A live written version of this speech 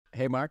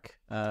Hey, Mark.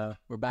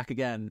 We're back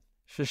again.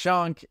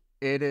 Shashank,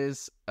 it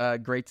is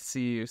great to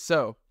see you.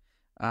 So,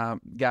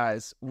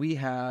 guys, we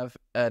have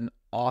an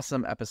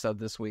awesome episode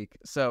this week.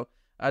 So,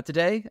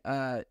 today,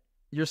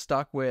 you're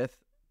stuck with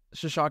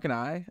Shashank and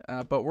I,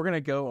 but we're going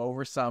to go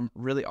over some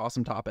really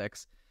awesome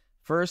topics.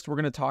 First, we're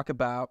going to talk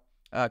about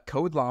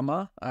Code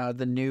Llama,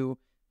 the new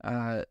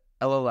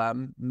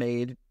LLM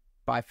made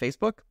by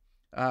Facebook.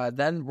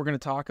 Then we're going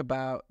to talk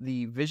about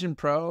the Vision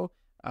Pro,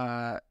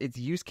 its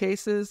use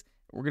cases.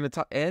 We're going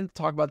to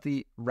talk about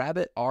the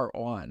Rabbit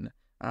R1.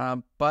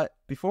 But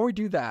before we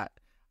do that,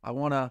 I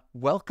want to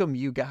welcome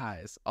you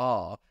guys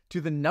all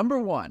to the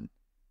 #1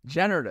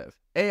 generative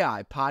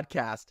AI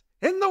podcast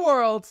in the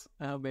world.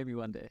 Maybe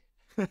one day.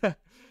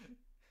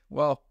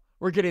 Well,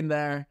 we're getting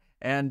there,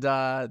 and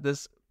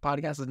this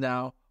podcast is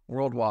now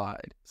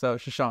worldwide. So,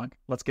 Shashank,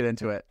 let's get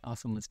into it.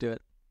 Awesome. Let's do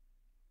it.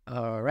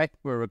 All right.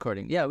 We're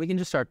recording. Yeah, we can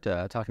just start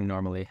talking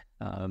normally.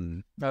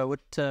 What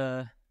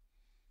did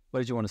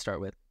you want to start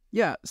with?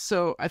 Yeah,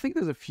 so I think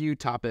there's a few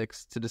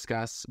topics to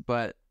discuss,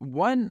 but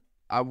one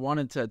I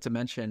wanted to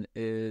mention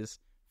is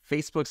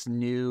Facebook's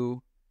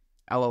new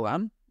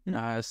LLM.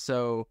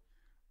 Facebook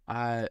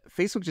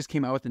just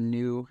came out with a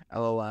new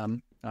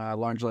LLM,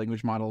 large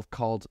language model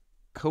called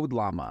Code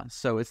Llama.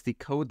 So it's the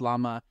Code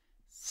Llama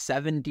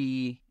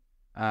 70B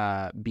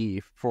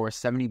for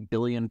 70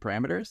 billion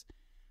parameters.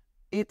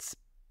 It's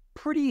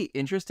pretty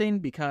interesting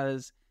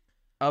because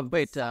of...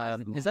 Wait,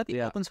 is that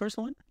the open source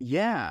one?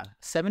 Yeah.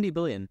 70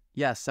 billion.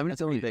 Yeah, 70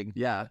 That's billion. pretty big.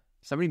 Yeah,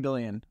 70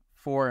 billion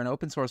for an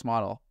open source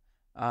model.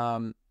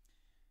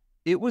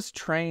 It was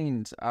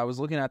trained, I was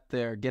looking at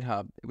their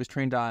GitHub, it was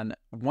trained on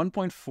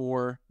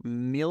 1.4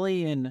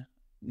 million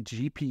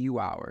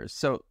GPU hours.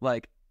 So,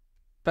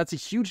 that's a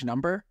huge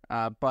number.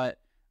 But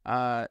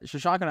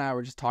Shashank and I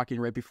were just talking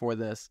right before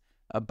this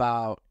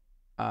about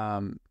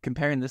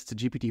comparing this to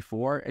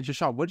GPT-4. And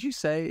Shashank, what did you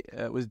say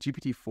was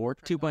GPT-4?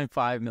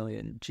 2.5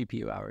 million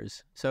GPU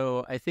hours.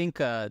 So I think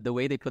the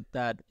way they put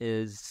that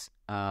is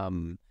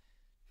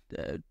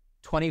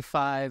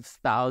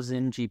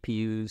 25,000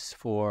 GPUs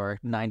for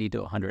 90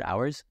 to 100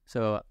 hours.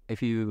 So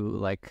if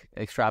you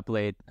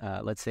extrapolate,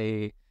 let's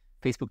say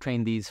Facebook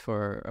trained these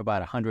for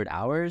about 100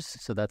 hours.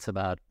 So that's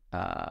about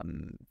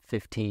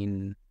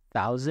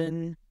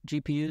 15,000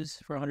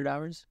 GPUs for 100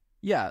 hours.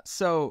 Yeah,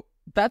 so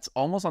that's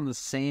almost on the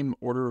same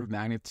order of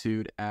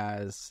magnitude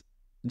as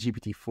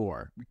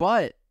GPT-4.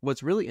 But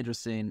what's really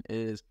interesting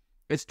is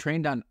it's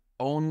trained on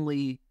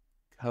only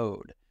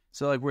code.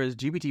 So whereas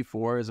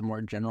GPT-4 is a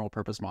more general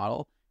purpose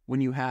model, when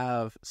you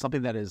have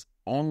something that is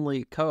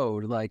only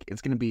code,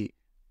 it's going to be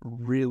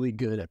really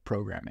good at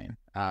programming,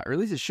 or at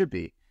least it should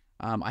be.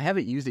 I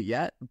haven't used it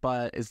yet,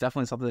 but it's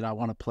definitely something that I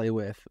want to play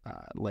with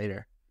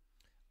later.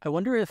 I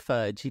wonder if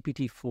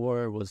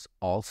GPT-4 was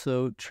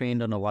also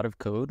trained on a lot of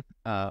code,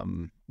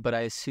 but I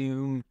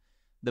assume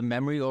the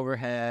memory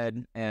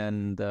overhead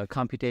and the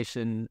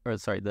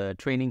the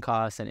training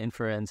costs and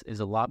inference is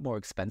a lot more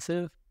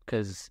expensive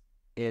because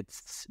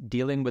it's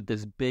dealing with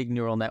this big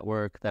neural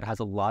network that has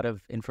a lot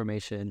of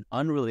information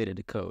unrelated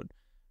to code.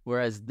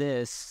 Whereas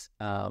this,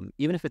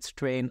 even if it's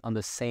trained on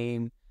the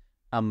same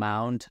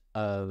amount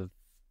of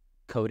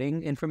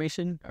coding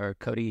information or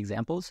coding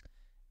examples,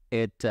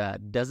 it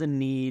doesn't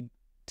need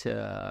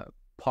to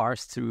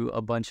parse through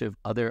a bunch of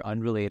other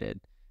unrelated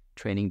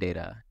training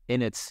data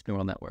in its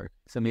neural network.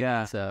 So maybe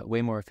it's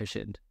way more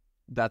efficient.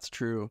 That's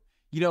true.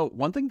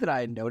 One thing that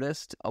I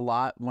noticed a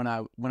lot when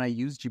I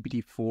use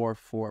GPT-4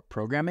 for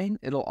programming,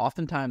 it'll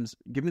oftentimes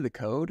give me the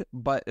code,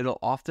 but it'll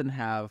often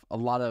have a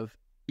lot of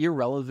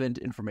irrelevant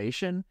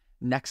information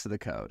next to the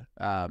code.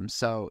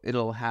 So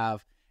it'll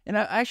have, and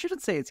I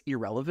shouldn't say it's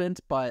irrelevant,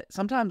 but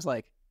sometimes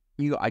I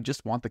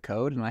just want the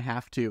code and I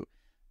have to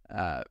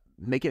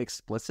make it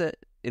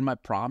explicit in my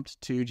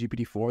prompt to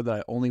GPT-4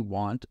 that I only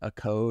want a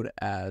code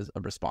as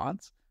a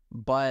response,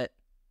 but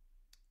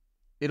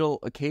it'll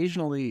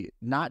occasionally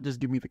not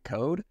just give me the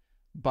code,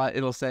 but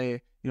it'll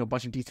say, a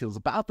bunch of details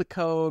about the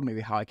code,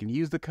 maybe how I can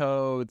use the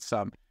code,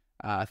 some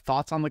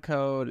thoughts on the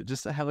code,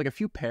 just to have a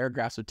few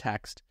paragraphs of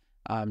text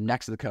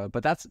next to the code.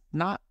 But that's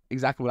not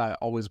exactly what I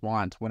always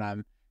want when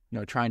I'm,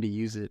 trying to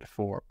use it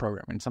for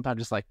programming.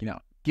 Sometimes just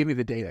give me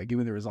the data, give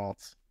me the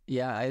results.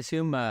 Yeah, I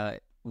assume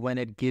when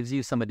it gives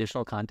you some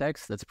additional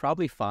context, that's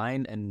probably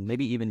fine and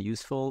maybe even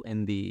useful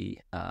in the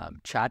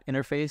chat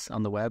interface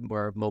on the web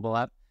or mobile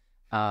app.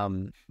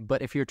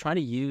 But if you're trying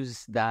to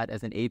use that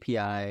as an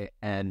API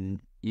and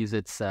use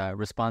its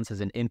response as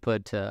an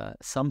input to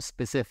some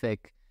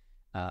specific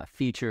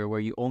feature where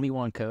you only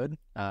want code,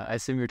 I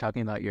assume you're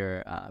talking about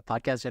your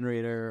podcast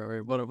generator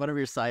or whatever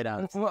your side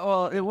apps.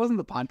 Well, it wasn't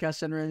the podcast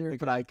generator,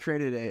 but I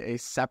created a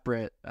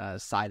separate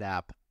side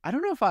app. I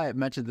don't know if I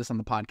mentioned this on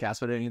the podcast,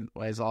 but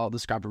anyways, I'll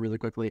describe it really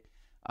quickly.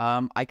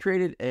 I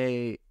created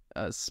a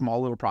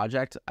small little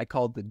project I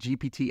called the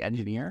GPT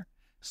Engineer.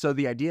 So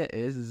the idea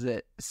is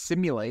it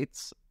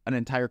simulates an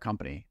entire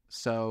company.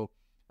 So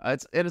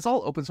it's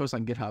all open source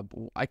on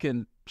GitHub. I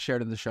can share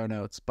it in the show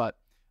notes, but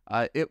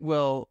it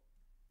will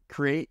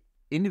create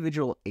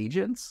individual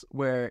agents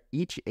where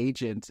each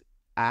agent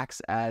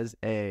acts as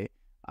a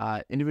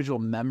individual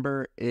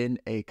member in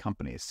a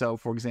company. So,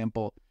 for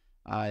example,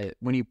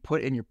 when you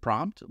put in your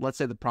prompt, let's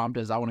say the prompt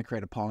is, I want to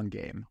create a Pong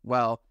game.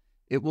 Well,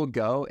 it will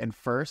go and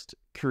first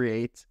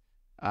create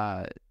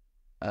a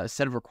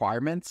set of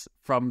requirements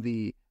from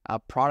the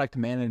product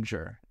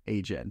manager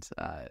agent.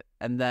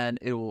 And then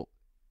it will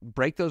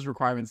break those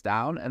requirements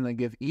down and then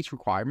give each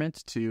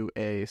requirement to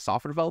a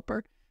software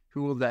developer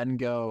who will then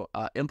go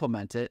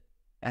implement it.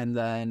 And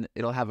then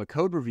it'll have a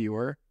code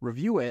reviewer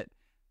review it.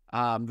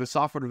 The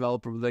software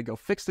developer will then go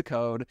fix the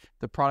code.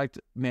 The product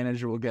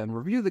manager will again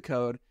review the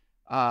code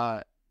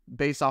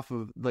based off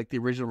of like the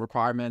original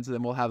requirements. And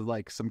then we'll have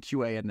like some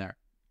QA in there.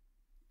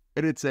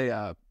 And it's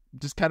a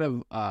just kind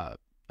of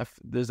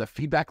there's a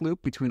feedback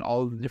loop between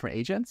all of the different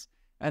agents.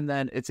 And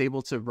then it's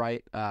able to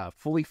write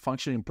fully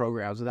functioning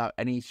programs without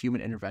any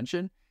human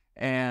intervention.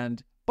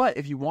 But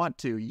if you want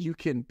to, you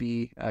can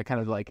be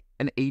kind of like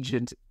an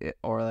agent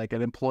or like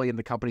an employee in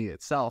the company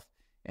itself,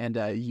 and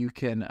you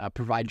can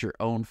provide your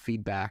own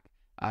feedback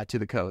to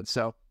the code.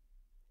 So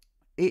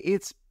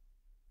it's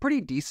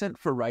pretty decent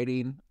for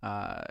writing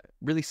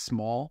really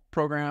small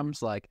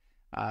programs. Like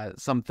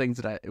some things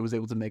that it was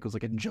able to make was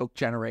like a joke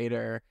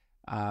generator.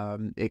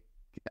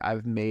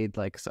 I've made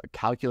like a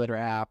calculator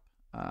app,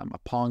 a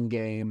Pong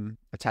game,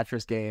 a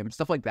Tetris game,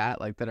 stuff like that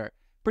are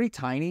pretty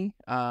tiny.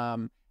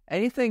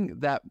 Anything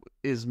that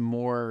is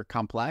more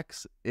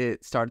complex,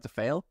 it started to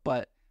fail.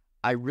 But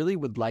I really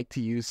would like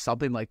to use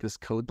something like this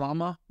Code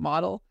Llama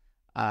model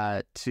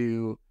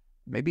to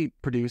maybe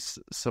produce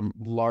some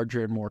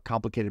larger and more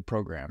complicated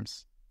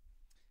programs.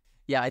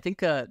 Yeah, I think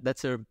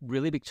that's a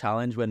really big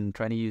challenge when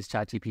trying to use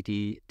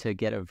ChatGPT to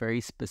get a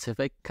very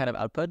specific kind of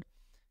output,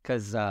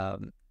 because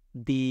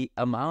the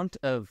amount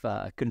of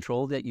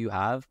control that you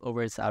have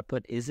over its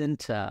output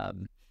isn't that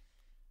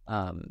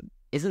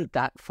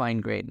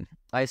fine-grained.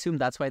 I assume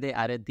that's why they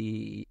added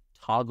the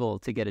toggle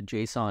to get a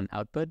JSON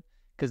output,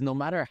 because no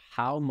matter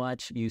how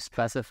much you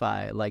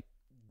specify, like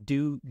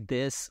do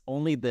this,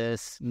 only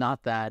this,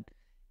 not that,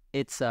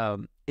 it's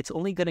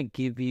only going to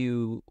give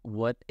you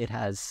what it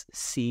has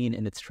seen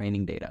in its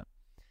training data.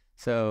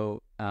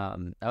 So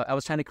I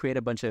was trying to create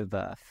a bunch of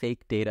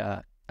fake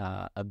data,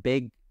 a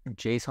big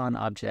JSON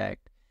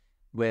object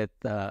with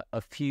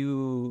a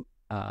few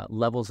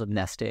levels of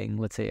nesting,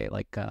 let's say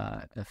like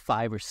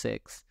 5 or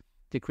 6,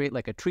 to create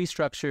like a tree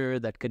structure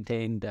that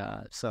contained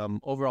some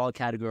overall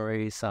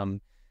categories,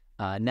 some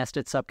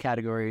nested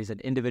subcategories,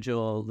 and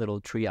individual little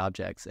tree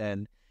objects.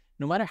 And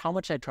no matter how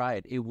much I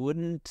tried, it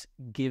wouldn't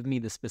give me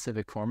the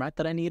specific format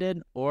that I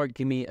needed or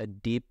give me a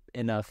deep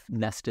enough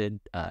nested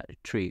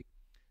tree.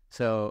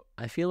 So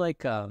I feel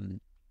like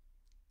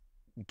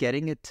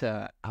getting it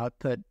to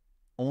output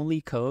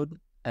only code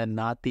and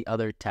not the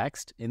other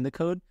text in the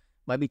code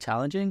might be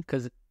challenging,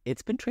 because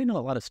it's been trained on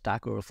a lot of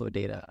Stack Overflow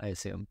data, I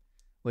assume,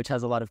 which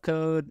has a lot of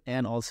code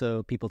and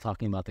also people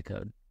talking about the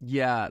code.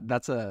 Yeah,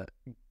 that's a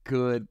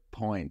good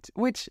point,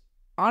 which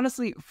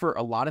honestly, for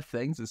a lot of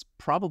things, is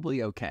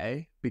probably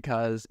okay,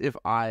 because if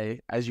I,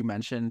 as you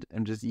mentioned,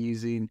 am just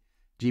using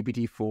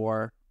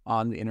GPT-4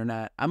 on the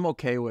internet, I'm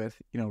okay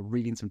with,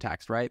 reading some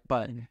text, right?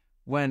 But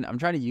when I'm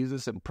trying to use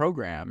this in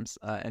programs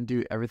and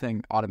do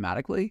everything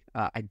automatically,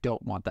 I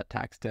don't want that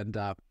text. And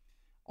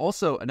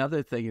also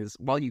another thing is,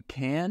 while you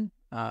can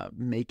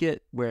make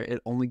it where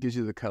it only gives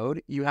you the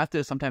code, you have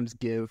to sometimes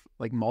give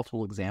like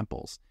multiple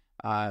examples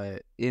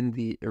in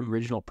the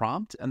original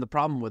prompt. And the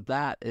problem with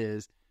that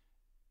is,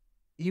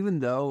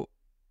 even though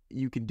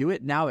you can do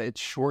it now, it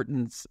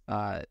shortens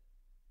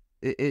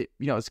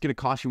it's going to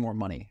cost you more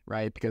money,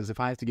 right? Because if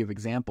I have to give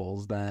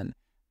examples, then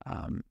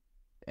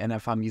and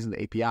if I'm using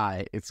the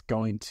API, it's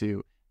going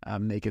to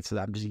make it so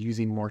that I'm just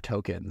using more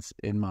tokens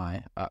in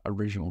my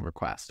original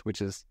request,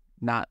 which is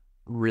not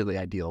really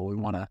ideal. We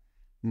want to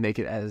make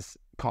it as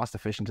cost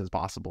efficient as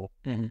possible.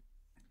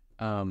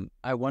 Mm-hmm.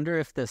 I wonder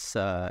if this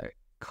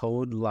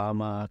Code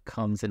Llama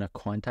comes in a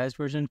quantized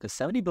version, because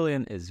 70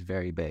 billion is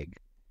very big.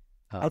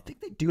 I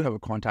think they do have a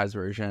quantized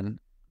version.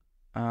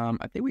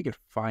 I think we could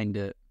find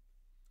it.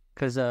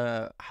 Because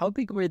how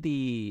big were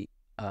the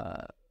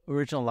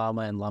original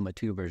Llama and Llama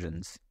 2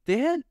 versions? They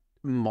had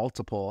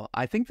multiple.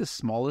 I think the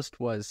smallest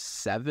was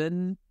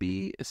 7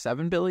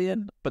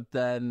 billion, but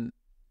then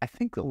I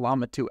think the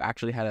Llama 2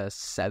 actually had a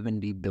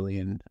 70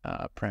 billion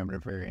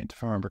parameter variant,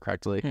 if I remember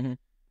correctly. Mm-hmm.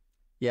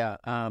 Yeah,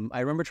 I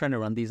remember trying to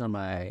run these on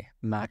my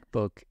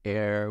MacBook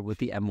Air with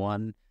the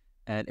M1,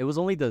 and it was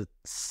only the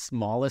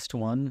smallest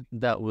one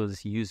that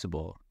was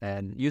usable.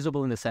 And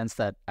usable in the sense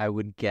that I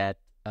would get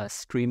a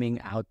streaming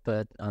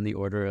output on the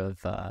order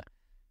of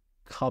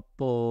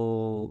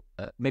couple,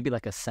 maybe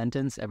like a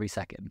sentence every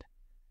second.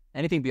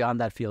 Anything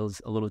beyond that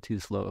feels a little too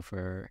slow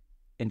for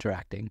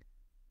interacting.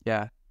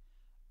 Yeah.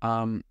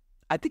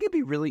 I think it'd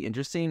be really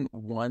interesting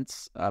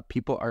once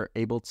people are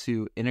able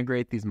to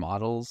integrate these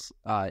models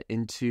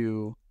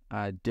into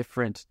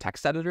different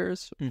text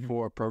editors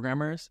for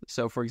programmers.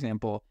 So, for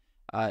example,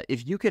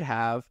 if you could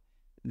have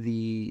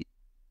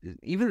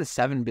even the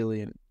 7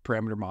 billion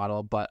parameter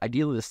model, but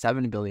ideally the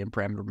 7 billion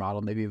parameter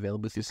model maybe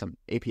available through some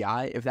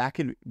API, if that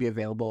could be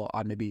available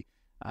on maybe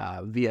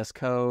VS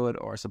Code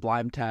or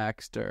Sublime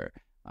Text or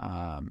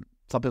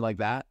something like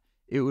that,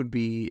 it would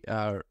be,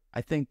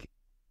 I think,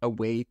 a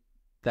way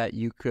that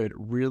you could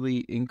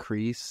really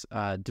increase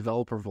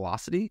developer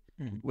velocity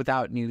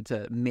without needing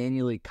to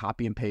manually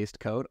copy and paste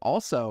code.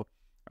 Also,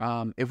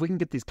 if we can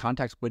get these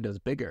context windows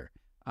bigger,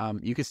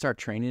 you could start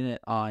training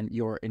it on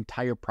your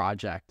entire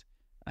project,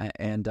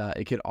 and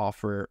it could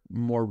offer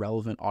more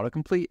relevant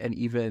autocomplete and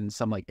even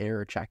some like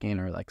error checking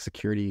or like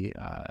security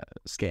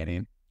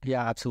scanning.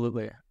 Yeah,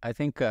 absolutely. I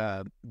think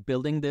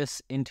building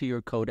this into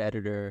your code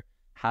editor,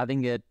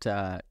 having it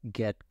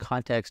get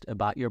context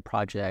about your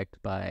project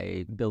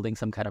by building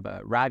some kind of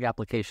a RAG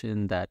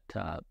application that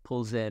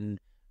pulls in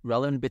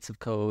relevant bits of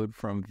code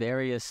from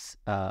various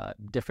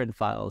different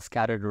files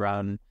scattered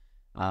around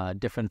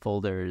different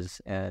folders,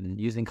 and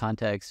using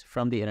context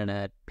from the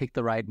internet, pick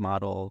the right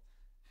model,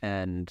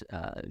 and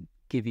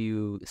give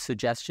you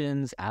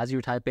suggestions as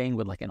you're typing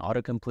with like an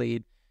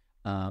autocomplete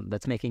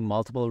that's making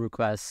multiple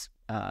requests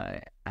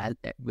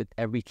with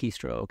every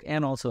keystroke,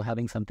 and also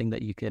having something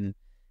that you can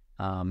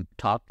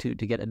talk to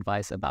get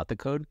advice about the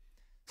code.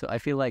 So I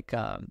feel like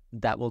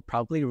that will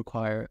probably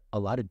require a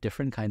lot of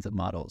different kinds of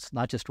models,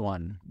 not just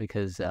one,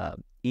 because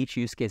each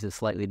use case is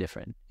slightly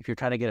different. If you're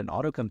trying to get an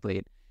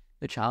autocomplete,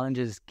 the challenge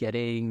is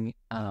getting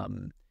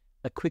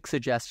a quick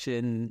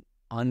suggestion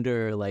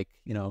under like,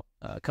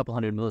 a couple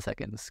hundred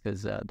milliseconds,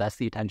 because that's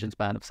the attention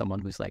span of someone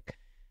who's like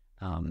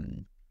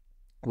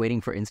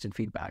waiting for instant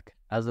feedback,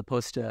 as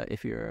opposed to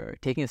if you're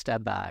taking a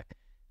step back,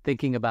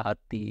 thinking about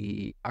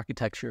the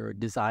architecture or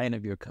design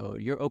of your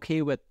code, you're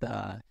okay with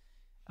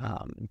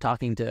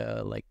talking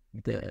to like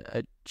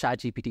the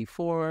ChatGPT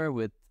 4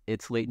 with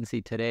its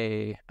latency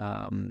today,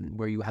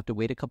 where you have to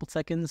wait a couple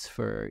seconds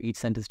for each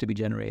sentence to be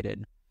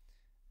generated.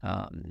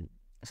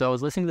 So I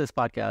was listening to this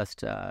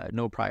podcast,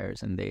 No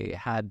Priors, and they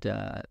had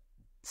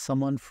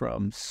someone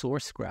from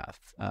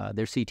SourceGraph,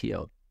 their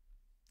CTO,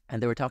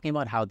 and they were talking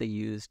about how they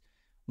used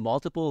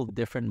multiple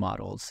different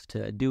models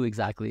to do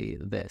exactly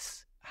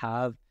this.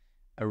 Have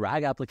a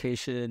RAG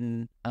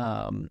application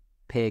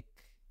pick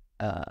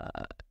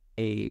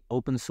a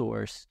open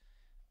source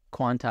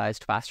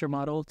quantized faster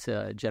model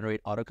to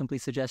generate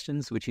autocomplete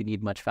suggestions, which you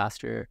need much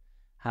faster.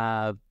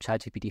 Have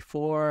ChatGPT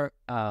 4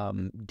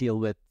 deal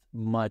with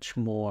much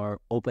more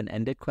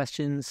open-ended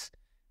questions.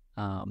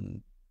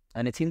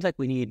 And it seems like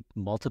we need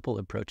multiple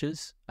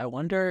approaches. I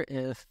wonder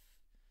if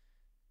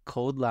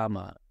Code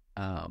Llama,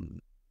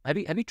 have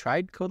you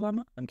tried Code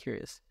Llama? I'm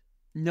curious.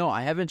 No,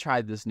 I haven't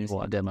tried this new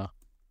demo,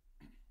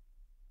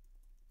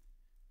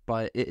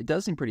 but it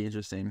does seem pretty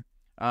interesting.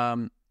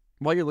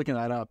 While you're looking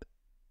that up,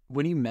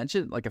 when you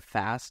mentioned like a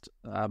fast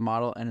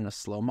model and a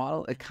slow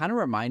model, it kind of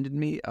reminded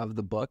me of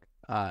the book.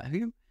 Have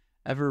you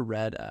ever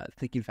read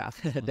Thinking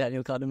Fast?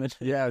 Daniel Kahneman?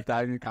 Yeah,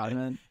 Daniel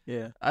Kahneman.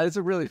 Yeah. It's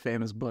a really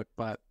famous book,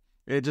 but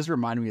it just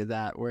reminded me of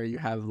that, where you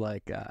have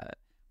like,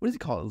 what is it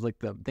called? It's like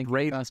the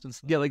brain.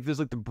 Yeah, like there's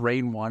like the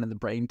brain 1 and the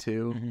brain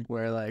 2,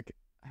 where like,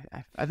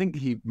 I think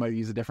he might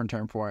use a different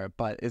term for it,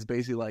 but it's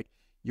basically like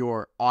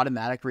your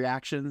automatic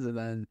reactions and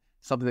then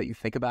something that you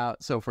think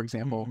about. So for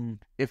example,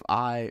 if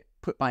I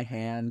put my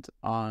hand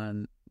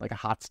on like a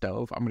hot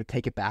stove, I'm going to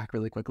take it back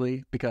really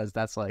quickly because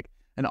that's like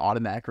an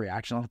automatic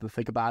reaction. I'll have to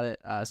think about it.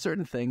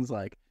 Certain things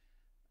like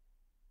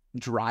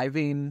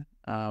driving,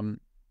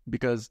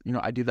 because,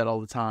 I do that all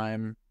the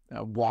time,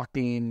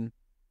 walking,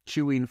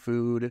 chewing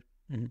food,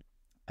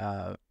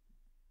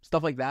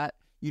 stuff like that.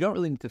 You don't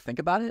really need to think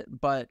about it,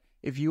 but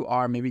if you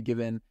are maybe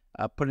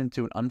put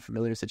into an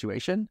unfamiliar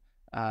situation,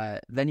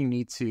 then you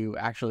need to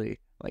actually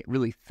like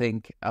really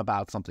think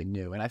about something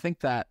new. And I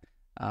think that,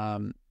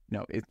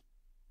 it's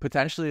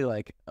potentially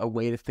like a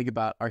way to think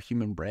about our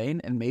human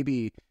brain, and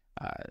maybe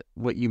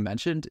what you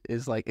mentioned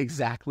is like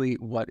exactly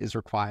what is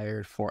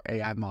required for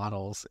AI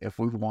models if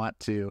we want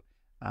to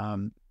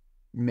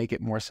make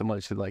it more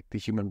similar to like the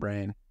human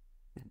brain.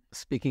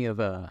 Speaking of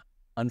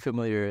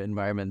unfamiliar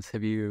environments,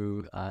 have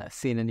you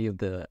seen any of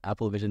the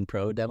Apple Vision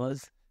Pro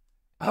demos?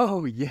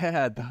 Oh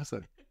yeah, those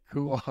are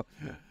cool.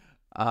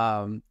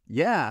 I've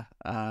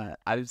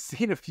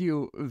seen a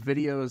few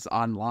videos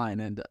online,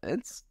 and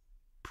it's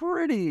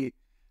pretty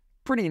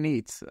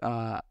neat.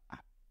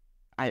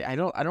 I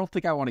don't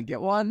think I want to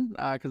get one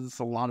because it's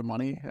a lot of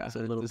money. It's a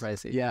little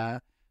pricey. Yeah,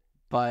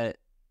 but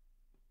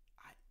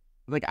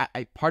like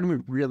I part of me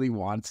really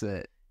wants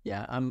it.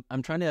 Yeah, I'm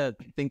trying to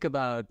think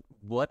about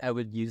what I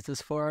would use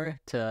this for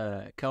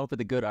to come up with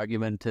a good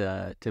argument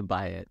to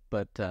buy it.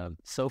 But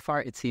so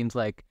far, it seems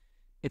like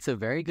it's a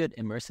very good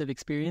immersive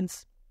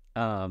experience,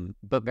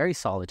 but very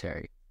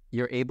solitary.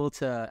 You're able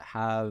to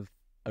have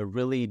a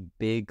really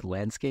big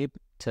landscape,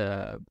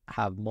 to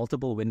have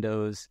multiple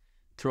windows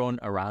thrown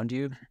around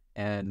you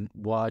and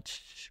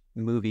watch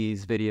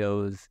movies,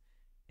 videos,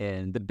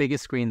 in the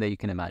biggest screen that you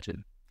can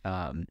imagine.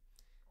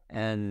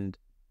 And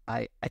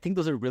I think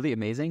those are really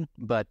amazing,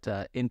 but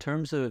in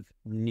terms of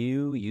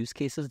new use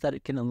cases that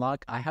it can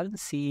unlock, I haven't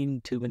seen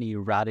too many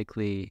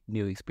radically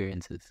new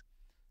experiences.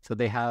 So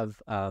they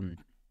have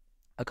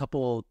a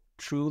couple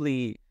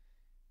truly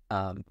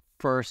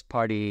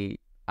first-party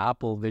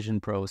Apple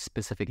Vision Pro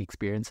specific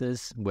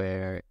experiences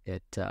where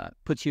it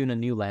puts you in a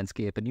new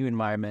landscape, a new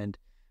environment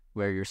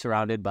where you're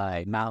surrounded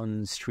by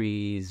mountains,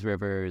 trees,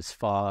 rivers,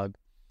 fog.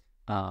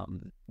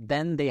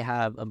 Then they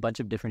have a bunch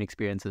of different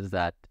experiences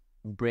that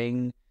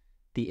bring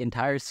the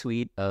entire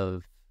suite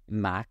of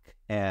Mac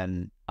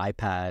and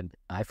iPad,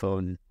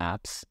 iPhone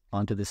apps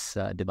onto this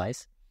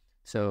device.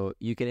 So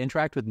you can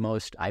interact with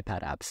most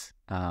iPad apps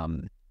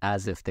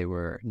as if they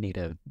were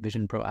native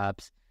Vision Pro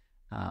apps.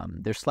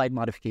 There's slight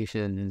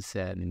modifications,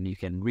 and you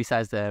can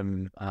resize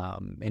them,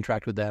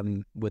 interact with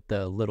them with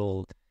the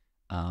little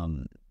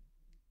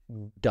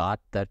dot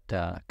that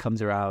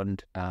comes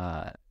around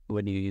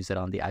when you use it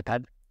on the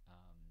iPad,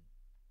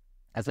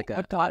 as like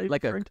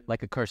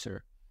a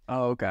cursor.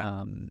 Oh, okay.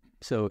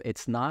 So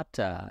it's not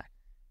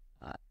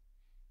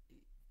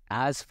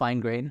as fine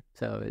grained.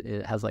 So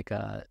it has like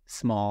a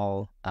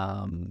small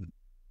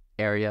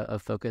area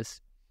of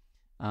focus.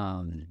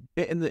 And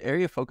the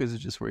area of focus is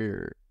just where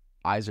your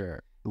eyes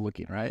are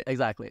looking, right?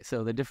 Exactly.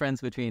 So the difference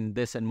between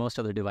this and most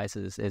other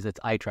devices is it's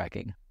eye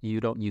tracking.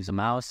 You don't use a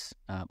mouse.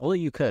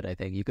 Although you could, I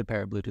think, you could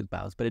pair a Bluetooth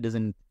mouse, but it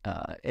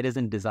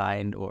isn't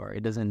designed, or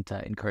it doesn't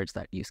encourage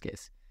that use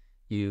case.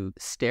 You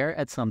stare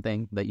at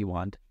something that you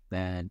want,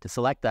 then to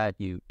select that,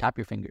 you tap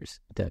your fingers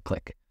to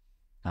click.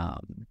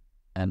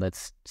 And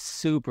that's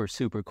super,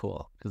 super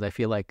cool, because I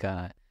feel like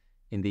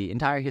in the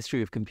entire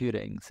history of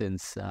computing,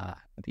 since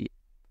the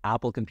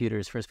Apple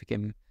computers first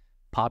became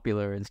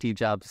popular and Steve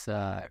Jobs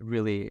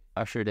really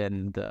ushered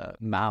in the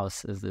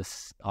mouse as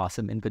this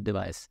awesome input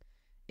device,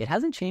 it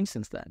hasn't changed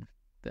since then.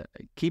 The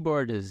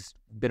keyboard has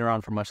been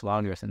around for much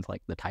longer, since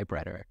like the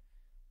typewriter.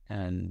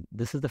 And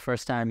this is the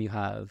first time you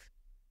have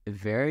a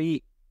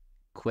very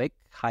quick,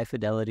 high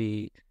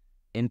fidelity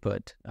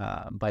input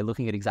by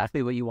looking at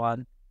exactly what you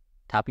want,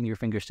 tapping your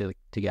fingers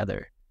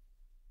together.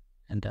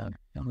 And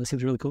this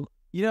seems really cool.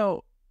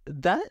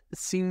 That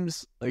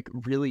seems like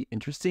really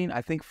interesting,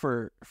 I think,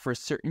 for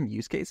certain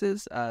use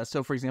cases.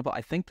 So, for example,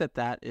 I think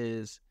that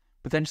is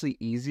potentially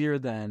easier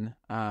than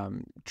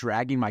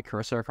dragging my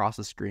cursor across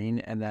the screen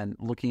and then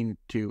looking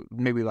to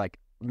maybe like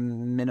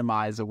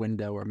minimize a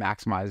window or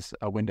maximize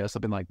a window,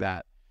 something like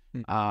that,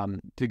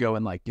 to go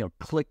and like,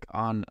 click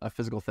on a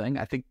physical thing.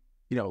 I think,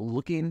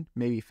 looking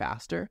maybe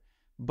faster.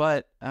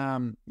 But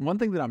one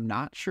thing that I'm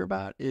not sure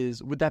about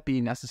is, would that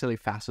be necessarily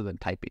faster than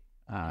typing?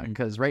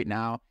 Because right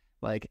now,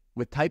 like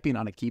with typing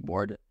on a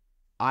keyboard,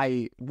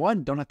 I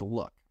don't have to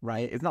look,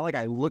 right? It's not like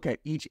I look at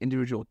each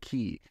individual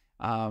key.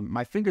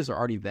 My fingers are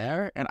already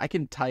there, and I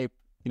can type,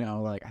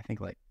 like, I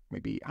think like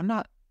maybe I'm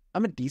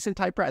a decent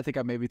typer. I think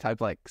I maybe type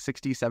like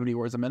 60, 70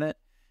 words a minute.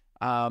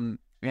 I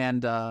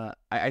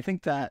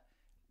think that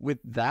with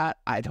that,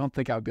 I don't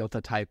think I would be able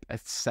to type at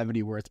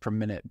 70 words per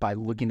minute by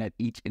looking at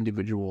each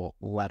individual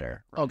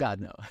letter. Oh God,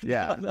 no.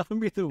 Yeah. That would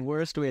be the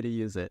worst way to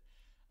use it.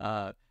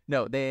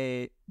 No,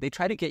 they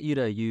try to get you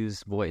to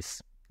use voice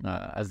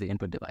as the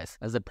input device,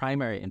 as the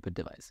primary input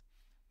device,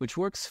 which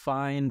works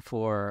fine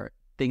for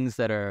things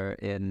that are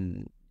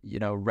in,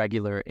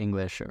 regular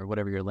English or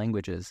whatever your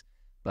language is.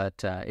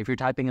 But if you're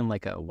typing in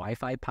like a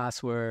Wi-Fi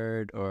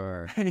password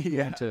or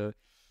into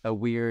a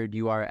weird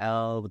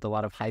URL with a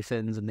lot of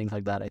hyphens and things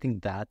like that, I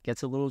think that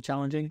gets a little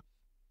challenging.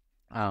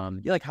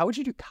 Like, how would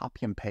you do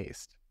copy and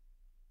paste?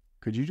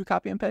 Could you do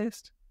copy and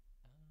paste?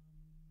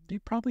 You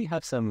probably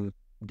have some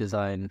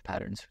design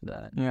patterns for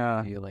that.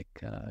 Yeah. You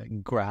like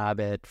grab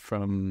it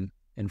from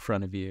in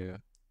front of you.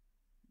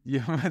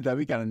 Yeah, that'd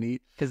be kind of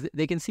neat. Because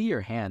they can see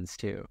your hands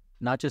too,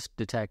 not just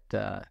detect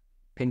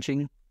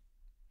pinching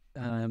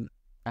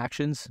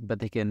actions, but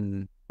they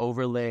can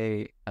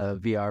overlay a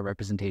VR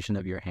representation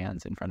of your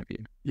hands in front of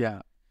you.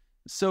 Yeah.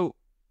 So,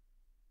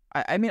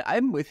 I mean,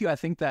 I'm with you. I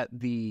think that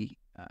the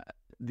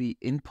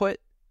input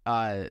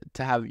to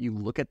have you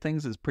look at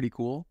things is pretty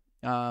cool.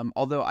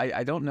 Although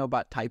I don't know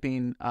about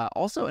typing.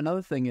 Also,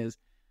 another thing is,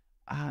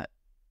 I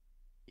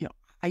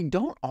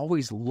don't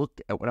always look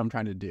at what I'm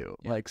trying to do.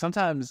 Yeah. Like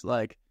sometimes,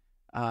 like,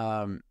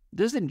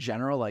 just in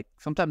general, like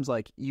sometimes,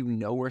 like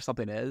where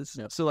something is.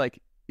 Yeah. So, like,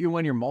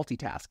 when you're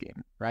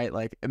multitasking, right?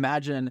 Like,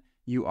 imagine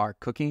you are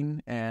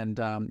cooking and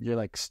you're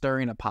like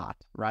stirring a pot,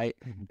 right?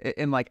 Mm-hmm.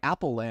 In like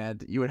Apple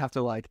Land, you would have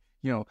to like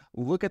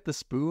look at the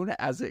spoon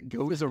as it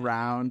goes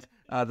around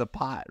the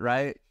pot,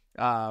 right?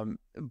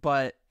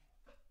 But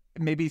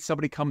maybe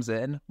somebody comes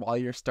in while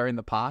you're stirring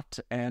the pot,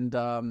 and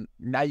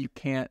now you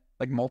can't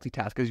like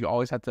multitask because you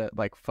always have to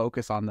like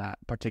focus on that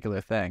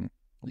particular thing.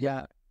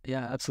 Yeah,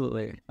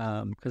 absolutely.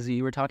 Because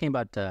you were talking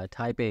about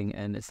typing,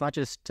 and it's not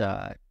just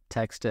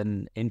text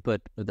and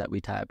input that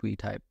we type.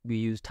 We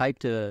use type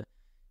to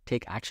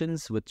take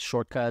actions with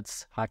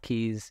shortcuts,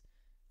 hotkeys,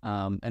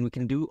 and we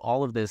can do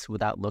all of this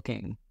without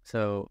looking.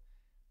 So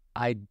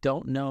I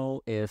don't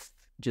know if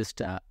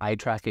just eye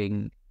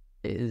tracking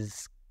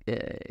is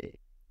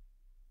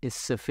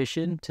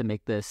sufficient to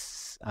make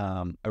this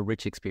a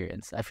rich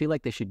experience. I feel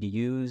like they should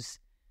use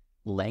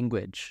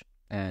language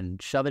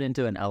and shove it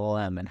into an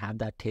LLM and have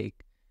that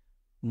take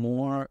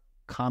more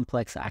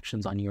complex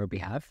actions on your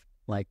behalf.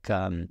 Like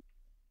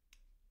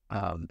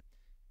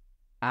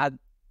add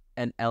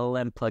an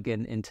LLM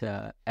plugin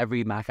into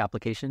every Mac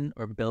application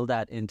or build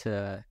that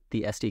into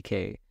the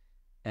SDK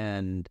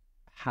and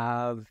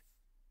have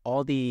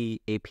all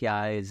the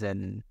APIs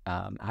and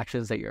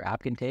actions that your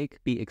app can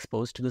take be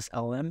exposed to this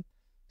LLM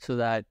so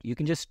that you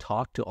can just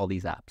talk to all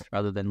these apps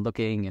rather than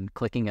looking and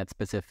clicking at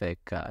specific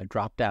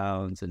drop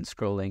downs and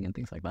scrolling and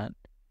things like that.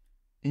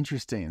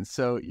 Interesting.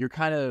 So you're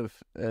kind of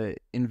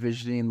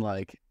envisioning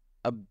like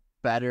a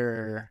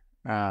better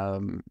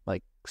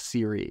like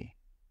Siri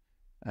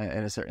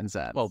in a certain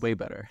sense. Well, way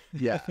better.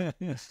 Yeah.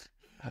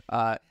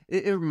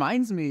 It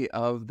reminds me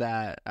of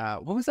that.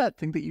 What was that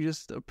thing that you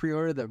just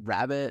pre-ordered? The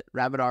Rabbit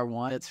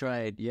R1. That's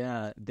right.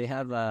 Yeah, they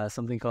have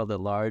something called the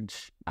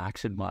large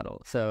action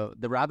model. So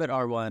the Rabbit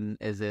R1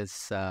 is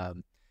this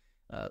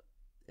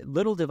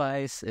little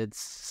device. It's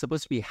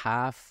supposed to be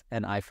half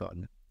an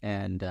iPhone,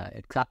 and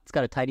it's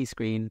got a tiny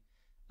screen,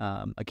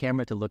 a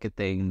camera to look at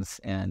things,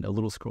 and a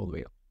little scroll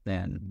wheel.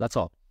 And that's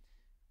all.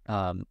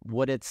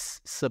 What it's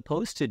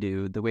supposed to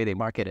do, the way they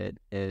market it,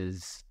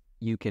 is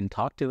you can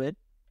talk to it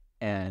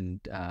and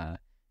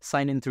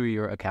sign in through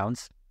your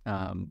accounts,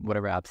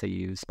 whatever apps they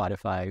use,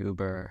 Spotify,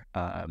 Uber,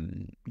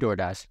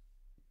 DoorDash.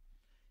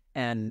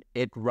 And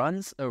it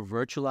runs a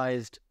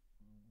virtualized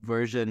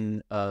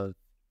version of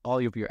all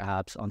of your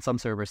apps on some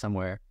server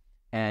somewhere,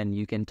 and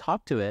you can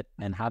talk to it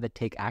and have it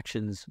take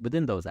actions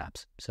within those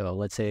apps. So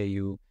let's say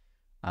you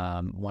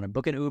want to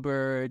book an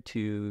Uber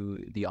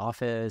to the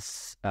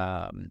office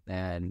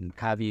and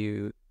have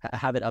it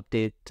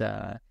update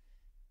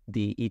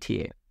the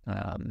ETA.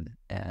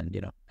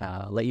 And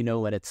let you know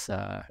when it's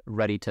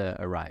ready to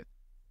arrive.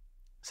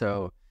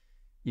 So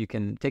you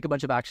can take a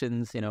bunch of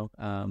actions,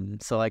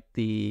 select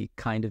the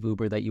kind of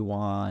Uber that you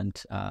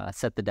want,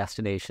 set the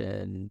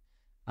destination,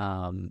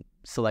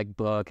 select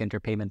book, enter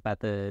payment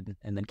method,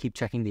 and then keep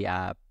checking the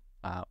app.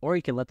 Or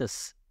you can let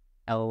this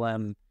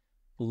LLM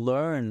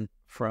learn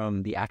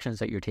from the actions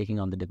that you're taking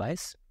on the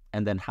device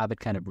and then have it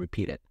kind of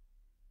repeat it.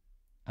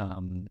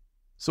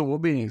 So what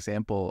would be an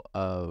example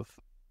of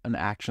an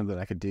action that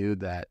I could do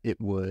that it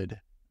would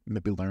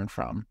maybe learn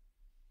from?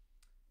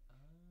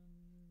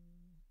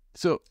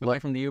 So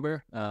like from the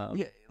Uber,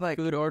 like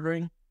food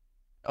ordering.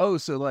 Oh,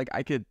 so like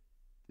I could,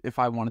 if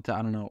I wanted to,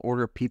 I don't know,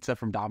 order pizza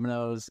from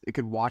Domino's, it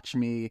could watch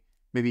me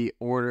maybe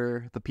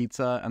order the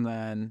pizza and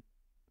then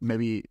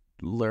maybe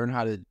learn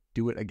how to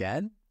do it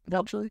again.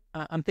 Potentially,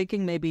 I'm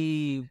thinking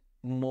maybe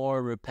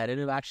more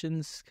repetitive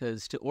actions,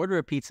 because to order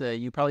a pizza,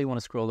 you probably want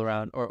to scroll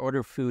around, or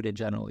order food in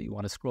general. You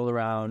want to scroll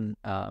around,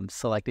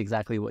 select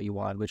exactly what you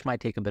want, which might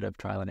take a bit of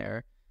trial and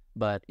error.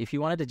 But if you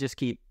wanted to just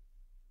keep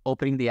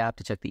opening the app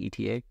to check the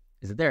ETA,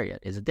 is it there yet?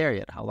 Is it there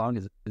yet? How long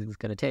is it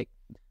going to take?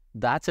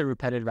 That's a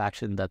repetitive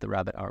action that the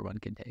Rabbit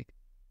R1 can take.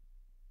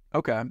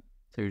 Okay.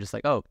 So you're just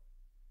like, oh,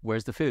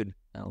 where's the food?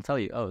 And it'll tell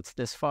you, oh, it's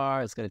this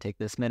far. It's going to take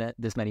this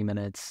many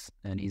minutes,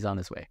 and he's on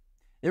his way.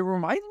 It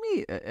reminds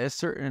me a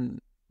certain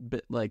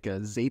bit like a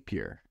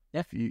Zapier.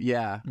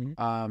 Yeah.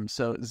 Mm-hmm.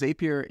 So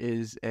Zapier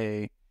is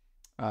a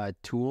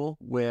tool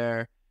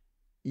where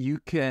you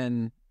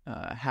can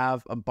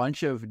have a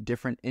bunch of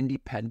different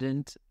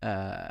independent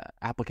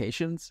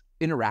applications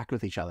interact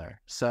with each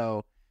other.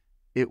 So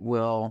it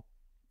will,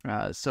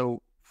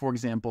 for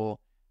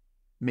example,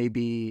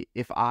 maybe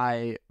if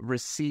I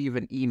receive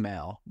an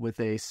email with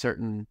a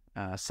certain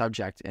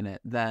subject in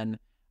it, then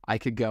I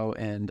could go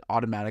and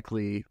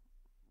automatically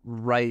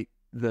write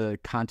the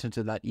content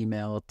of that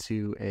email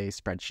to a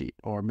spreadsheet,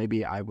 or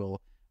maybe I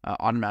will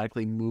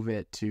automatically move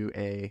it to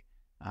a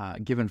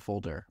given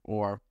folder,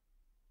 or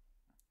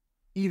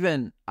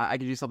even I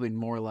could do something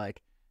more like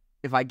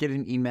if I get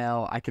an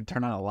email, I could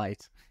turn on a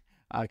light,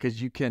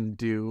 because you can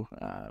do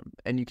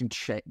and you can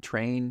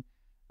chain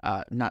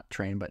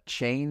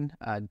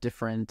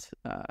different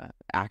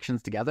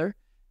actions together,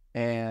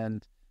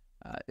 and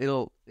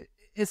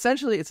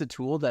it's a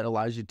tool that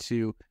allows you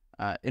to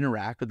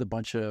interact with a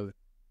bunch of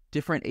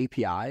different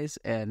APIs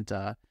and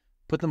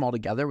put them all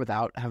together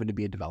without having to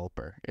be a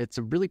developer. It's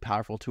a really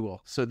powerful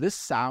tool. So this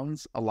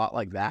sounds a lot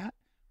like that,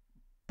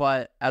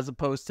 but as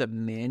opposed to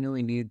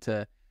manually need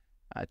to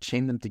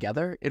chain them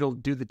together, it'll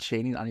do the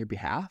chaining on your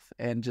behalf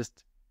and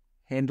just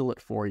handle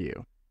it for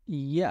you.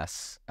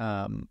 Yes.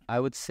 I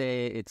would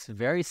say it's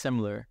very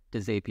similar to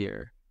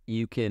Zapier.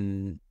 You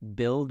can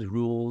build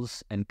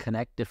rules and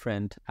connect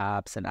different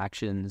apps and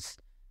actions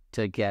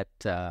to get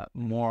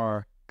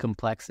more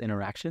complex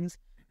interactions.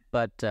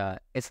 But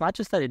it's not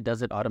just that it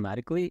does it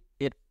automatically.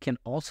 It can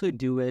also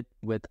do it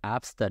with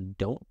apps that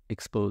don't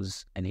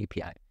expose an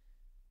API.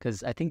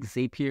 Because I think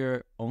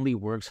Zapier only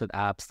works with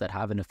apps that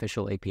have an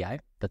official API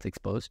that's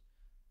exposed.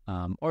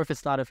 Or if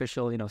it's not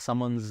official,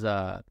 someone's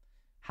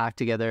hacked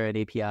together an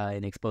API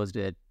and exposed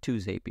it to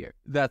Zapier.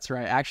 That's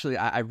right. Actually,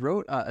 I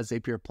wrote a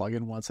Zapier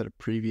plugin once at a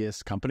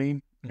previous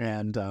company.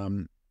 And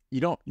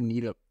you don't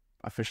need an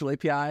official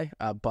API,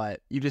 but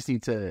you just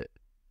need to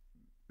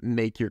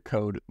make your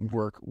code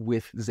work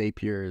with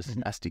Zapier's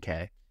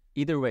SDK.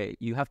 Either way,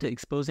 you have to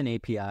expose an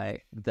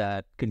API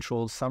that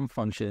controls some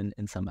function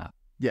in some app.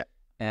 Yeah.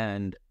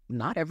 And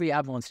not every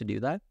app wants to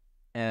do that.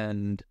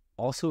 And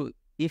also,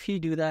 if you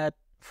do that,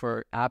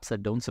 for apps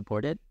that don't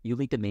support it, you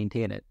need to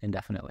maintain it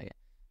indefinitely.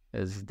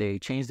 As they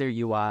change their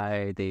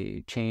UI,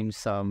 they change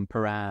some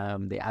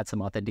param, they add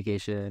some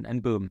authentication,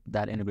 and boom,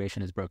 that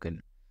integration is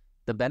broken.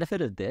 The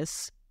benefit of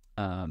this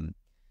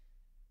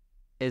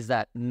is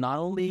that not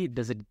only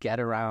does it get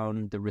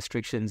around the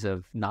restrictions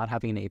of not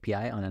having an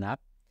API on an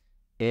app,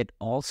 it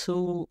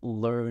also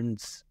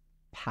learns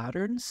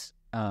patterns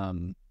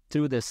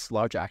through this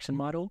large action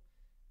model,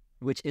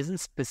 which isn't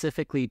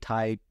specifically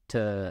tied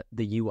to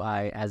the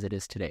UI as it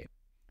is today.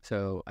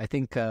 So I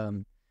think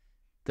the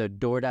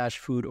DoorDash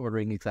food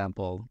ordering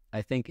example,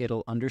 I think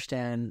it'll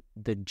understand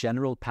the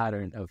general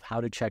pattern of how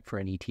to check for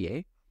an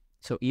ETA.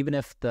 So even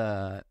if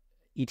the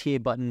ETA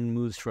button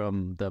moves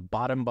from the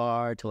bottom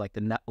bar to like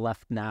the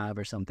left nav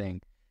or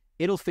something,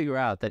 it'll figure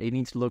out that it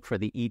needs to look for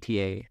the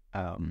ETA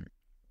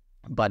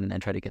button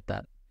and try to get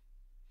that.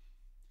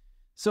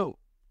 So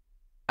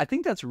I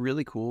think that's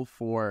really cool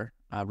for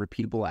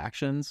repeatable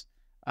actions.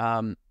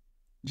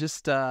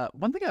 Just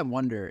one thing I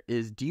wonder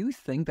is, do you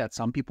think that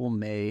some people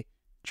may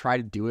try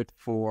to do it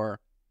for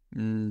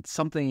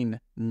something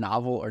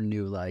novel or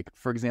new? Like,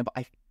 for example,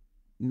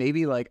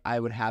 I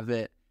would have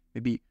it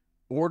maybe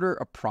order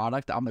a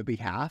product on my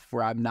behalf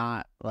where I'm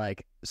not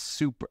like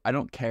I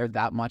don't care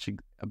that much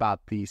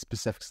about the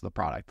specifics of the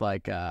product.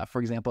 Like, for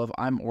example, if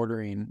I'm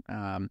ordering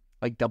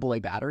like AA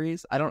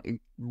batteries, I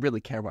don't really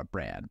care about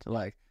brand.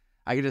 Like,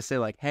 I could just say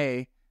like,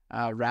 hey,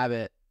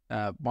 Rabbit,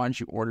 why don't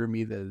you order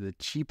me the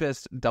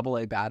cheapest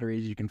AA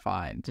batteries you can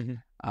find?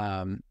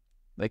 Mm-hmm.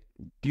 Like,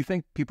 do you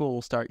think people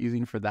will start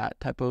using for that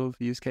type of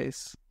use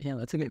case? Yeah,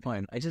 that's a good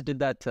point. I just did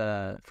that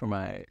for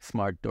my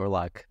smart door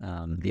lock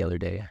the other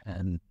day,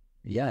 and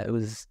yeah, it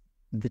was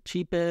the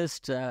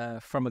cheapest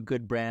from a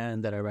good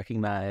brand that I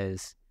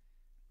recognize.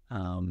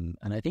 And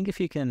I think if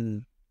you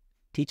can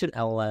teach an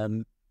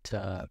LLM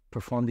to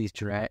perform these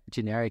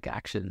generic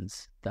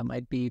actions, that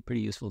might be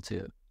pretty useful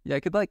too. Yeah,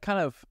 it could like kind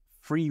of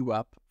free you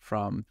up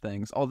from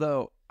things.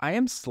 Although I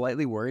am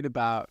slightly worried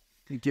about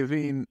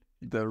giving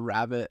the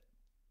Rabbit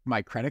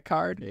my credit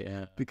card.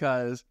 Yeah.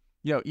 Because,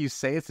 you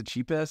say it's the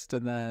cheapest,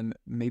 and then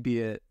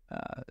maybe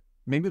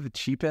the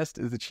cheapest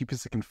is the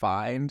cheapest it can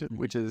find, mm-hmm.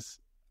 which is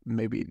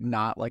maybe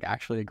not like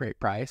actually a great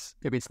price.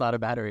 Maybe it's not a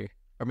battery,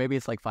 or maybe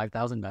it's like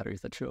 5,000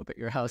 batteries that show up at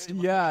your house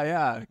tomorrow.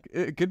 Yeah,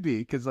 it could be,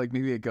 because like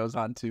maybe it goes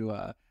on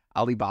to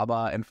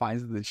Alibaba and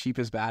finds that the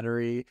cheapest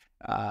battery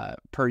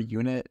per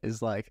unit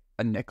is like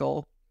a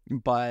nickel,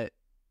 but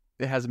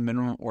it has a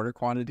minimum order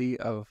quantity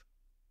of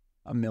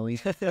 1 million.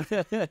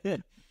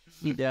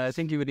 Yeah, I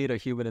think you would need a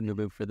human in the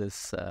loop for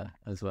this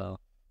as well.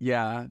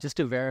 Yeah, just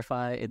to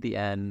verify at the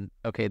end,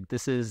 okay,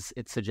 this is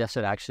its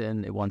suggested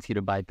action. It wants you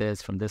to buy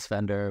this from this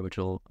vendor, which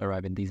will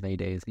arrive in these many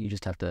days. You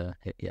just have to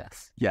hit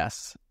yes.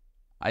 Yes,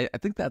 I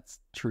think that's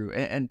true.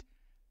 And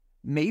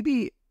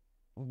maybe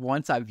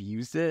once I've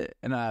used it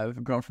and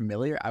I've grown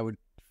familiar, I would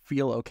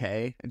feel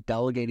okay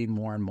delegating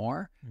more and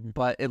more. Mm-hmm.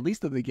 But at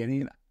least at the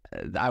beginning,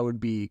 I would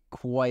be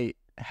quite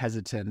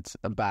hesitant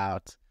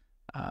about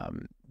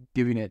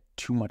giving it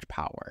too much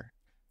power.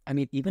 I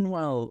mean, even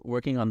while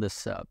working on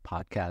this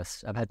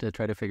podcast, I've had to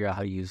try to figure out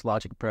how to use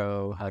Logic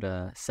Pro, how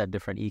to set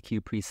different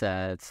EQ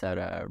presets, how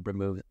to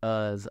remove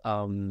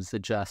ums,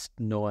 adjust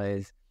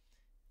noise.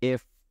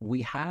 If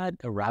we had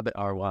a Rabbit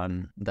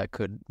R1 that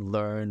could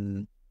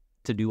learn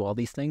to do all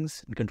these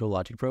things and control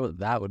Logic Pro,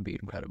 that would be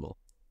incredible.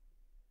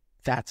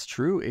 That's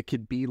true. It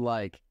could be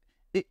like,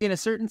 in a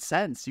certain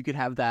sense, you could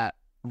have that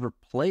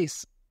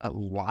replace a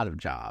lot of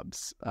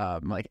jobs,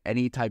 like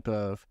any type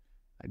of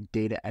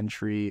data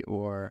entry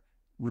or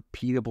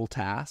repeatable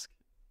task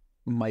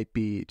might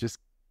be just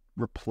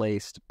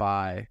replaced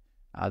by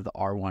the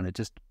R1. It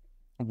just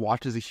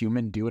watches a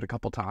human do it a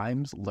couple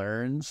times,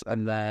 learns,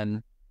 and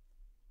then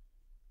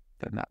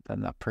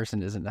that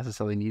person isn't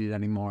necessarily needed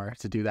anymore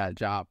to do that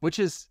job, which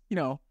is,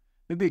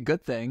 maybe a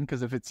good thing,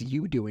 because if it's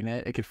you doing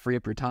it, it could free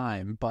up your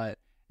time. But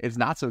it's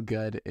not so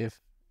good if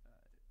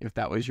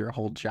that was your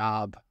whole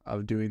job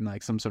of doing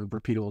like some sort of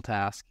repeatable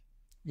task.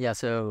 Yeah,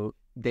 so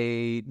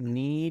they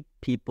need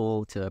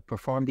people to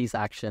perform these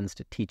actions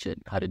to teach it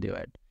how to do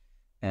it.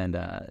 And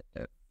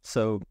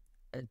so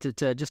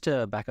just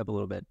to back up a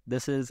little bit,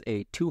 this is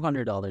a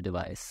 $200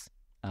 device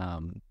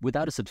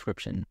without a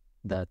subscription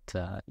that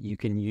you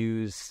can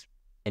use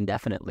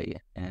indefinitely,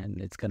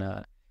 and it's going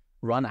to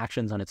run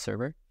actions on its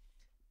server.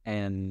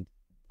 And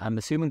I'm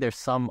assuming there's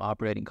some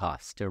operating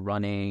costs to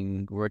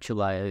running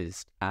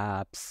virtualized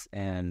apps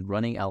and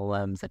running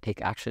LLMs that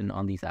take action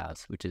on these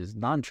apps, which is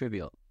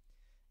non-trivial.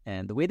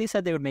 And the way they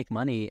said they would make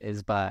money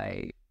is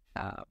by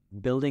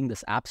building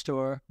this app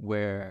store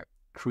where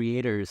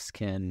creators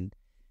can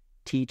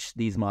teach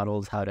these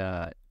models how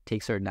to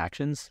take certain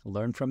actions,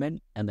 learn from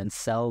it, and then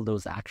sell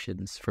those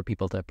actions for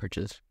people to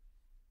purchase.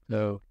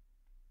 So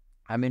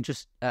I'm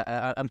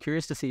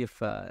curious to see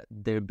if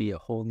there'd be a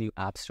whole new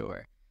app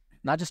store,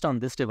 not just on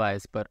this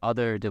device, but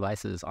other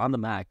devices on the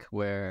Mac,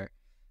 where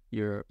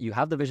you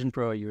have the Vision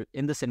Pro, you're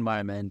in this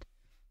environment,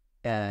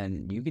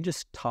 and you can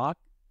just talk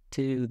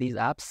to these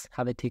apps,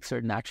 how they take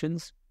certain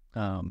actions.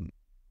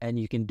 And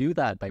you can do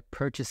that by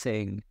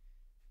purchasing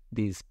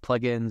these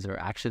plugins or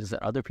actions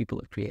that other people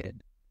have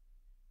created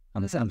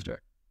on the Sound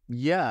Store.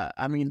 Yeah,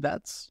 I mean,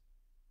 that's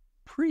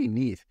pretty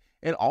neat.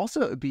 And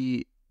also, it'd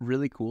be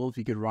really cool if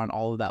you could run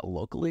all of that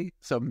locally.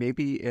 So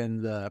maybe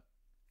in the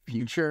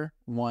future,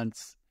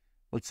 once,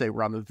 let's say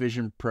we're on the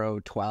Vision Pro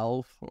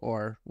 12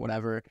 or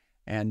whatever,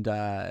 and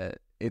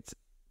it's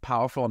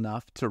powerful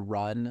enough to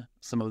run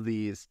some of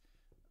these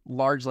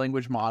large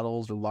language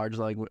models or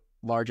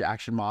large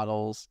action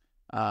models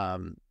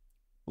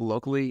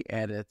locally,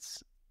 and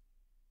it's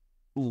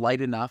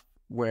light enough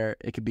where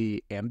it could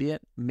be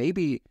ambient.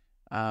 Maybe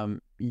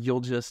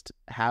you'll just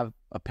have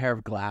a pair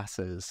of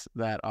glasses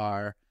that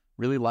are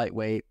really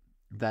lightweight,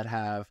 that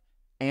have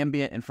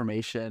ambient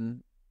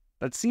information.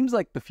 That seems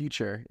like the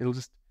future. It'll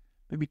just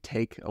maybe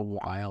take a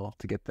while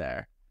to get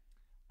there.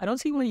 I don't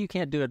see why you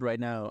can't do it right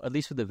now, at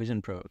least with the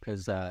Vision Pro,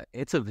 because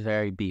it's a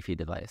very beefy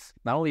device.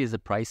 Not only is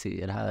it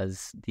pricey, it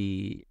has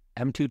the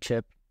M2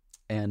 chip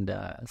and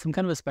some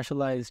kind of a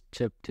specialized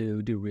chip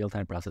to do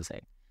real-time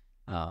processing.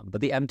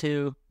 But the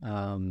M2,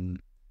 I mean,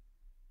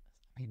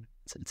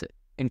 it's an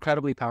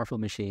incredibly powerful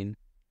machine.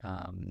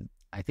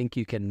 I think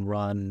you can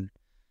run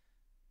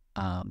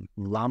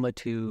Llama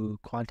 2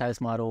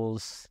 quantized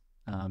models.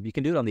 You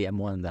can do it on the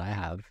M1 that I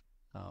have.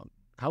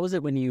 How was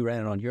it when you ran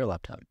it on your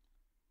laptop?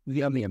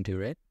 You have the M2,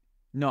 right?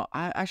 No,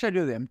 I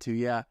do the M2,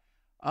 yeah.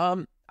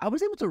 I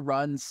was able to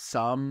run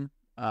some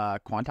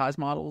quantized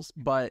models,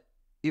 but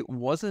it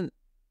wasn't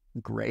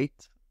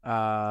great.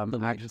 The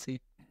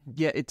latency?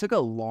 Yeah, it took a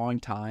long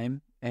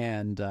time,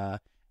 and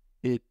like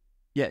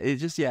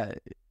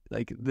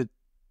the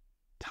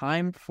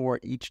time for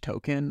each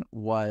token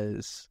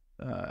was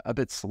a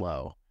bit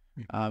slow.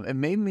 It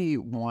made me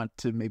want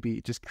to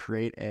maybe just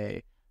create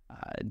a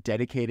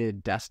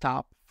dedicated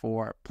desktop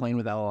for playing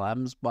with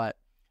LLMs, but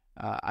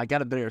I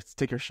got a bit of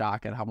sticker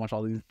shock at how much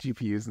all these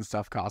GPUs and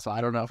stuff cost. So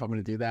I don't know if I'm going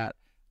to do that.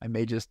 I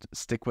may just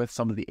stick with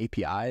some of the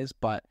APIs,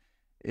 but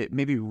it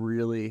made me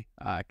really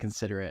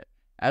consider it.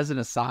 As an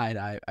aside,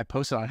 I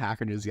posted on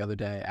Hacker News the other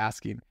day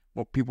asking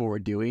what people were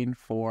doing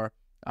for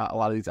a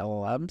lot of these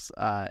LLMs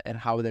and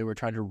how they were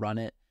trying to run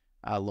it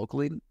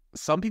locally.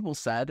 Some people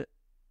said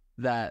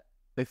that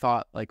they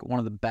thought like one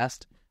of the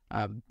best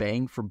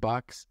bang for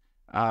bucks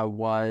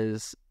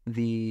was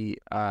the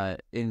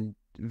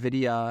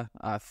NVIDIA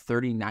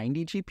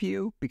 3090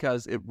 GPU,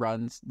 because it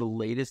runs the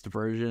latest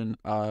version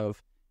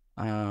of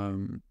I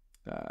don't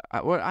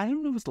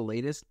know if it's the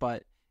latest,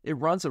 but it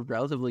runs a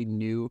relatively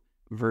new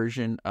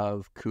version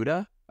of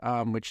CUDA,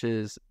 which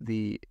is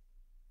the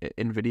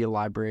NVIDIA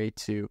library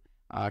to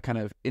kind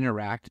of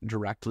interact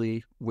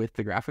directly with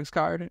the graphics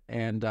card.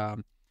 And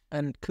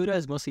CUDA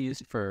is mostly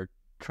used for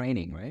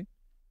training, right?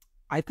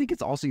 I think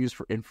it's also used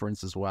for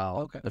inference as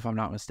well, if I'm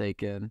not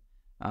mistaken.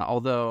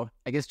 Although,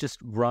 I guess just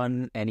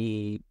run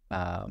any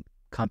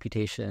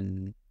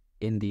computation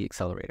in the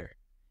accelerator.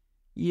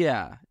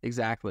 Yeah,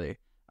 exactly.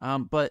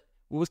 But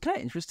what was kind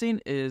of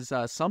interesting is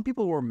some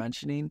people were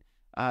mentioning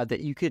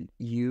that you could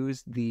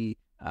use the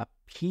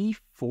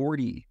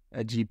P40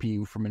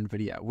 GPU from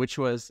NVIDIA, which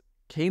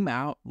came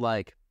out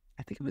like,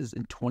 I think it was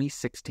in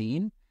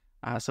 2016.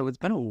 So it's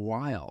been a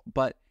while.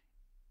 But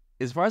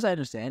as far as I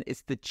understand,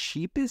 it's the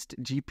cheapest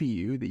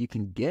GPU that you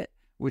can get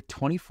with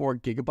 24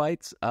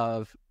 gigabytes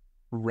of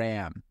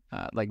RAM,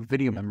 like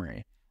video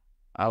memory.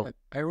 I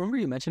remember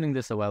you mentioning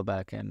this a while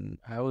back, and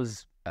I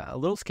was a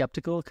little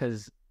skeptical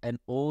because an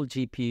old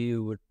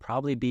GPU would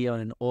probably be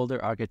on an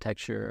older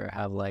architecture,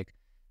 have like,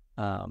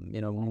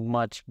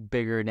 much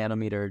bigger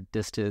nanometer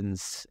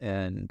distance.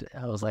 And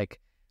I was like,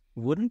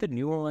 wouldn't the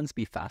newer ones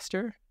be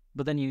faster?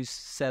 But then you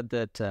said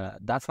that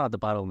that's not the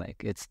bottleneck.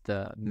 It's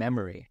the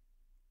memory.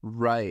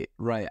 Right.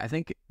 I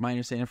think my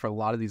understanding for a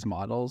lot of these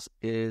models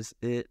is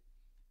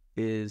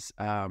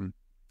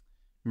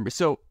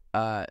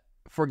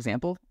for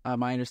example,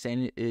 my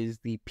understanding is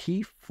the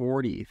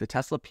P40, the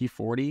Tesla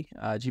P40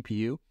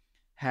 GPU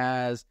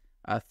has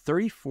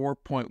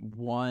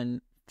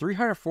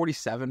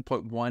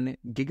 347.1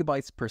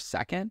 gigabytes per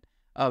second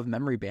of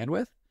memory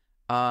bandwidth.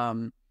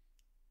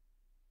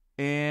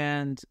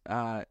 And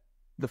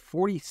the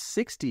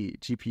 4060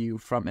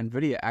 GPU from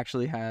NVIDIA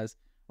actually has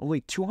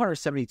only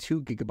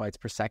 272 gigabytes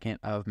per second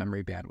of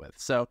memory bandwidth.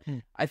 So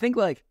I think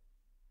like,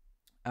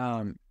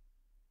 in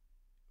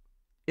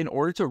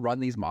order to run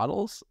these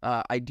models,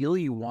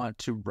 ideally you want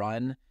to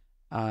run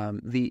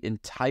the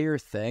entire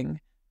thing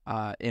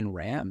in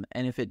RAM.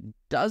 And if it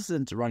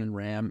doesn't run in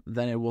RAM,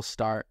 then it will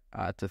start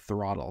to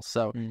throttle.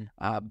 So,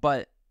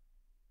 but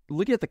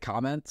looking at the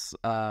comments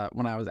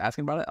when I was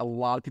asking about it, a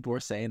lot of people were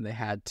saying they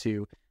had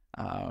to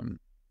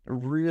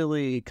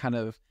really kind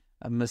of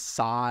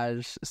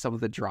massage some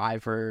of the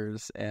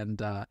drivers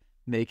and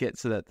make it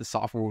so that the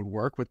software would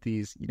work with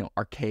these,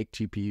 archaic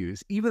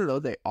GPUs, even though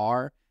they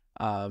are,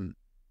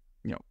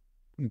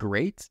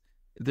 great.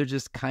 They're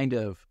just kind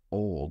of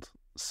old.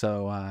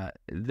 So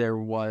there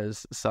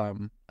was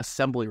some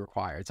assembly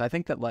required. So I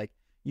think that like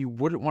you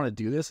wouldn't want to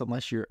do this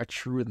unless you're a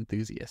true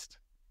enthusiast.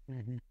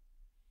 Mm-hmm.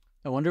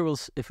 I wonder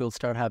if we'll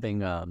start having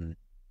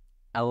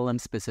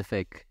LLM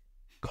specific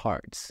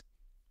cards.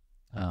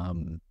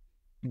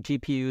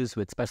 GPUs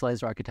with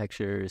specialized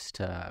architectures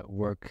to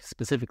work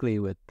specifically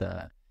with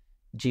the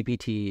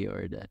GPT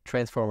or the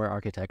transformer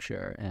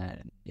architecture,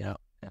 and you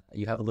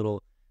have a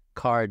little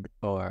card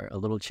or a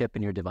little chip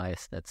in your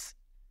device that's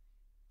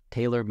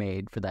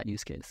tailor-made for that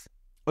use case.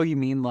 Oh, you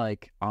mean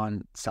like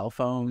on cell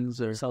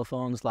phones or cell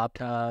phones,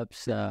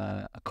 laptops,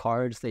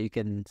 cards that you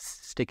can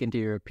stick into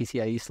your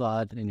PCIe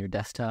slot in your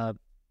desktop?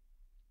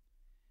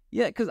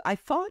 Yeah, because I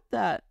thought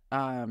that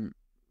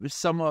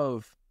some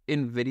of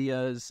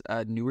NVIDIA's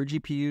newer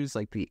GPUs,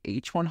 like the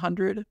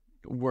H100,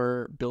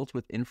 were built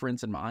with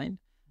inference in mind.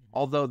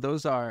 Although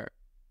those are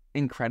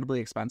incredibly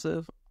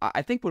expensive,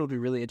 I think what will be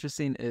really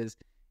interesting is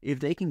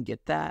if they can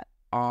get that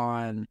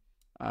on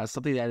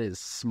something that is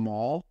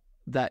small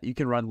that you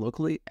can run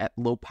locally at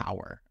low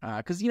power.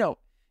 Because,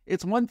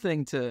 it's one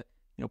thing to,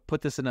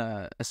 put this in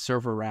a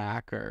server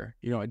rack or,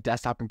 a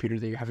desktop computer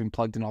that you're having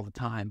plugged in all the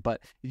time.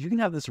 But if you can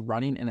have this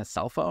running in a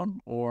cell phone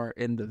or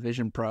in the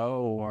Vision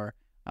Pro or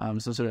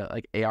some sort of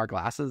like AR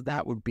glasses,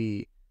 that would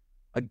be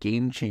a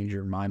game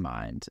changer in my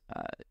mind.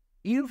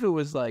 Even if it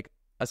was like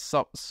a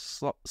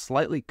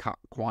slightly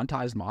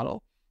quantized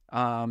model,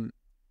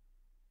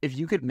 if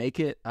you could make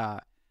it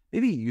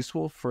maybe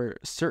useful for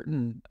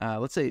certain,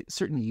 let's say,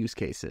 certain use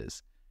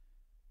cases.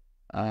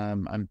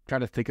 I'm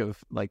trying to think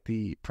of like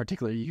the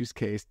particular use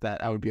case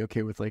that I would be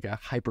okay with, like a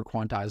hyper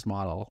quantized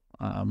model.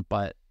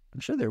 But I'm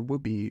sure there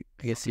would be,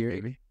 I guess,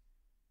 Siri,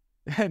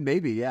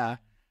 maybe, yeah,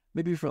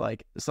 maybe for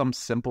like some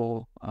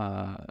simple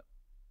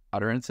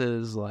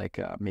utterances, like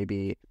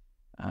maybe,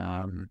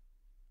 I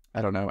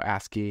don't know,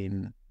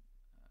 asking.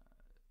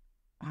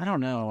 I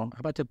don't know. How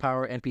about to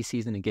power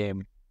NPCs in a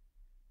game?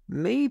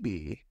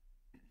 Maybe.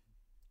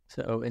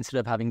 So instead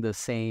of having the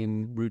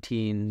same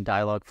routine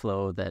dialogue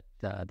flow that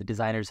the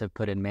designers have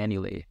put in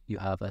manually, you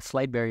have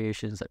slight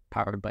variations that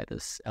powered by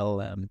this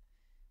LLM.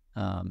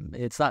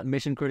 It's not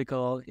mission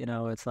critical,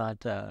 it's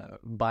not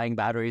buying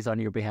batteries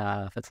on your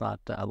behalf. It's not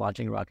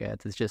launching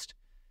rockets. It's just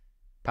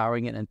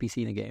powering an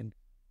NPC in a game.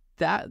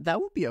 That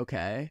would be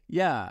okay.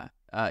 Yeah.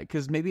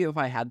 Because maybe if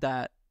I had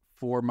that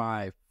for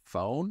my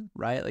phone,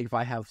 right? Like if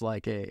I have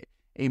like a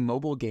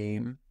mobile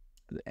game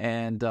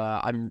and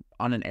I'm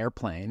on an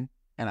airplane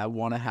and I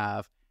want to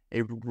have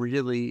a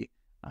really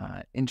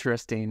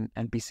interesting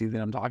NPC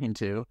that I'm talking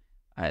to,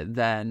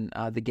 then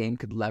the game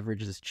could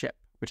leverage this chip,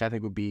 which I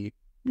think would be,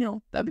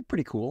 that'd be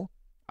pretty cool.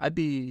 I'd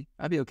be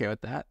okay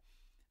with that.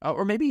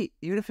 Or maybe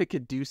even if it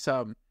could do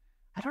some,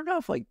 I don't know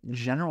if like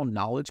general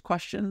knowledge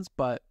questions,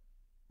 but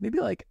maybe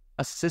like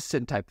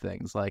assistant type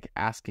things, like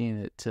asking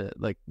it to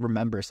like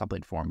remember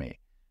something for me.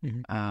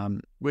 Mm-hmm.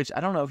 Which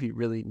I don't know if you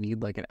really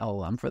need like an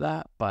LLM for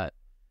that, but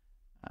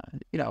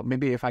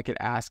maybe if I could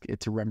ask it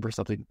to remember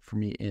something for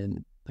me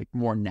in like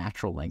more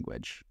natural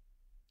language.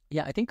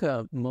 Yeah, I think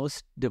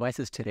most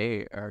devices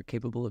today are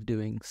capable of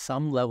doing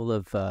some level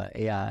of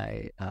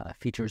AI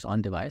features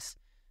on device.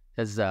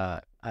 Because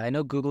I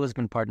know Google has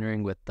been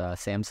partnering with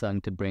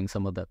Samsung to bring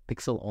some of the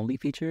pixel-only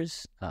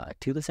features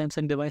to the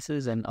Samsung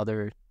devices and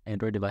other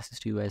Android devices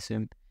too, I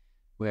assume,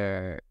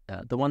 where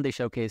the one they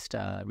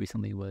showcased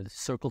recently was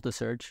Circle to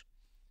Search.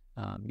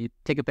 You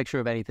take a picture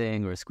of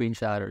anything or a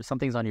screenshot or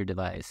something's on your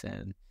device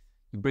and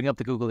you bring up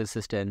the Google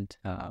Assistant.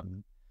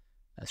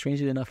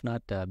 Strangely enough,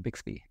 not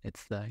Bixby.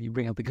 It's you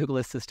bring up the Google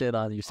Assistant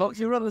on your... Oh,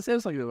 you run the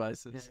Samsung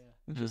devices.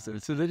 Yeah. Interesting.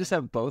 So they just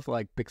have both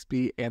like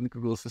Bixby and the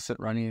Google Assistant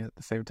running at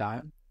the same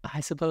time? I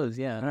suppose,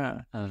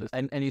 yeah.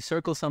 And you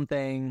circle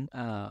something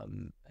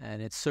and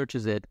it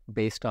searches it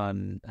based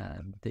on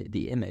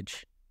the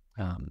image.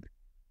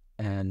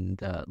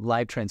 And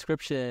live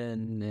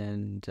transcription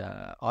and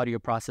audio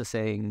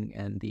processing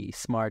and the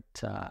smart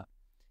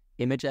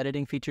image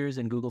editing features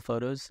in Google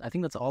Photos. I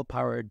think that's all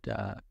powered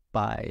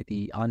by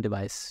the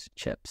on-device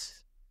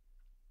chips.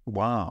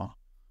 Wow.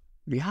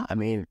 Yeah, I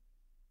mean,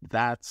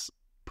 that's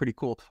pretty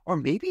cool. Or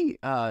maybe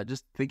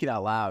just thinking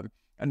out loud,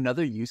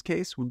 another use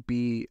case would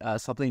be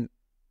something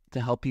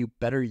to help you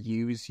better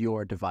use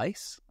your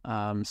device.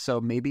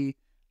 So maybe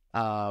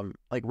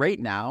like right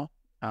now,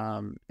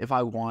 if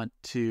I want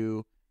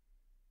to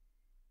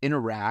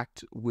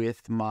interact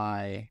with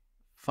my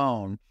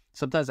phone,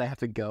 sometimes I have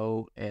to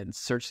go and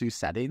search through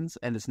settings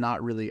and it's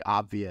not really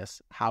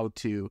obvious how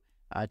to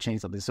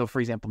change something. So for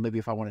example, maybe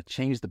if I want to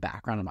change the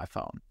background on my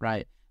phone,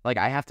 right? Like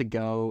I have to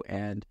go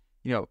and,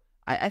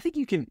 I think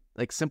you can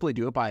like simply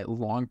do it by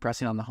long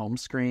pressing on the home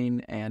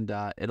screen and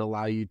it'll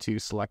allow you to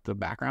select the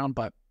background,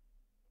 but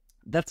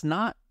that's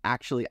not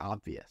actually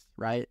obvious,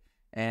 right?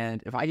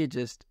 And if I could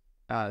just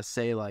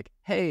say like,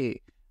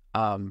 hey,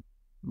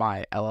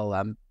 my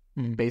LLM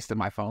based on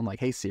my phone,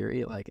 like, hey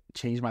Siri, like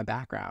change my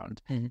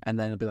background. And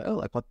then it'll be like, oh,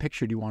 like what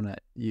picture do you want to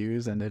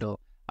use? And it'll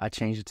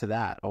change it to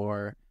that.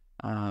 Or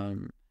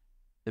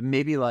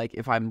maybe like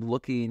if I'm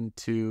looking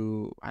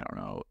to, I don't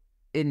know,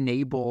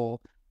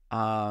 enable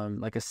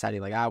like a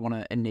setting, like I want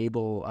to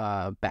enable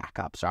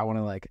backups, or I want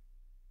to like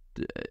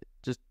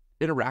just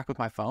interact with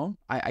my phone,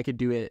 I could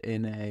do it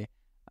in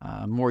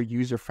a more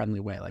user-friendly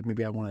way. Like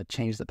maybe I want to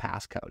change the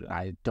passcode and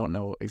I don't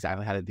know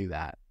exactly how to do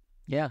that.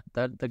 Yeah,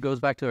 that goes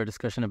back to our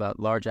discussion about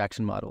large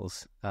action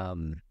models.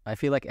 I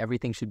feel like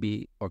everything should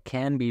be or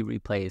can be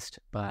replaced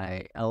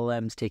by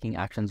LLMs taking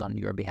actions on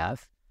your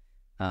behalf,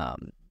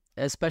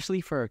 especially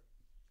for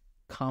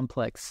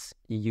complex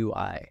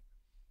UI.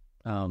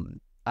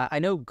 I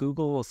know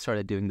Google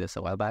started doing this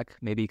a while back,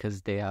 maybe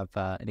because they have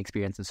an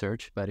experience in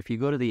search. But if you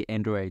go to the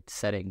Android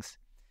settings,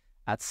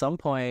 at some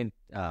point,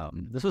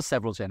 this was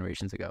several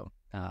generations ago,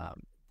 the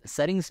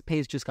settings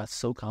page just got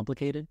so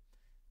complicated.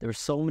 There were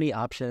so many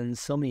options,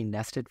 so many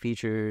nested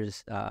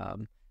features,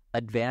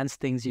 advanced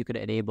things you could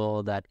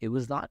enable that it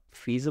was not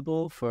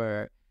feasible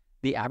for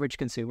the average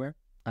consumer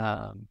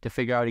to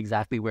figure out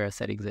exactly where a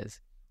settings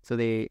is. So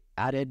they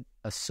added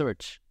a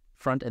search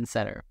front and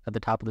center at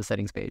the top of the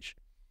settings page.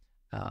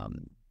 I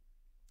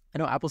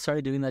know Apple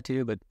started doing that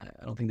too, but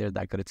I don't think they're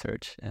that good at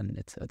search, and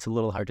it's a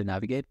little hard to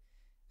navigate.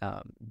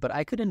 But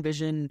I could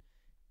envision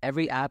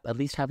every app at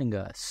least having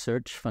a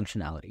search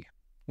functionality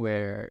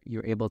where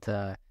you're able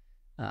to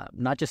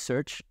not just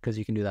search, because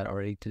you can do that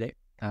already today,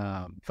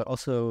 but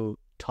also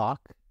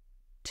talk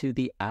to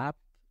the app,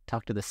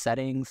 talk to the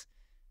settings,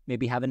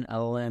 maybe have an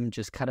LLM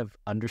just kind of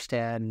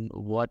understand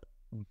what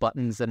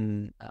buttons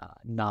and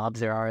knobs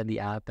there are in the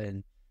app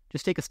and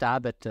just take a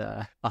stab at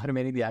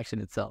automating the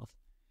action itself.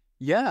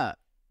 Yeah,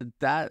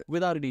 that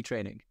without any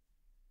training.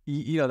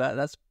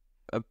 That's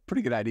a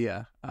pretty good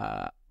idea.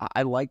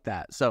 I like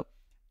that. So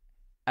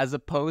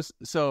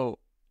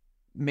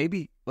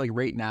maybe like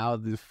right now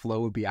the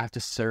flow would be I have to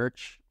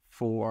search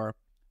for,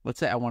 let's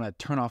say I want to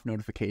turn off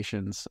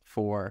notifications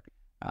for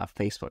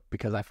Facebook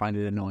because I find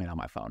it annoying on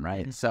my phone,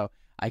 right? Mm-hmm. So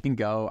I have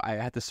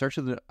to search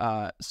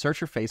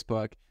for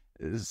Facebook,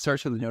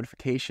 search for the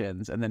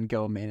notifications, and then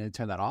go manually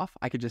turn that off.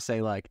 I could just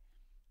say like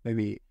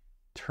maybe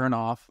turn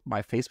off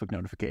my Facebook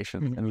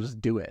notifications, mm-hmm. and we'll just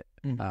do it,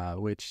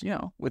 mm-hmm. Which,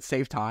 would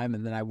save time,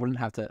 and then I wouldn't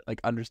have to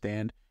like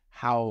understand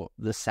how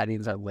the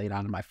settings are laid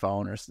out on my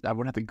phone, or I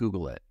wouldn't have to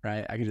Google it,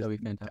 right? I could just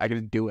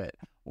do it,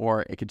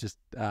 or it could just,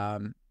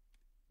 even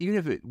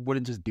if it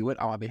wouldn't just do it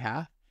on my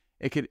behalf,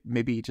 it could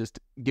maybe just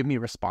give me a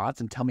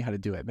response and tell me how to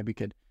do it. Maybe it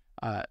could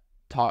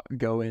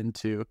go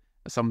into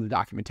some of the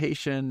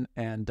documentation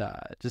and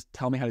just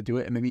tell me how to do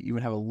it, and maybe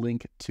even have a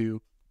link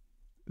to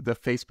the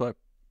Facebook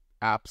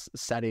app's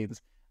settings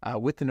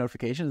with the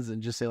notifications,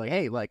 and just say like,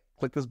 hey, like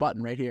click this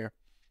button right here.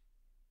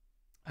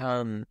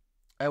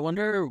 I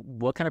wonder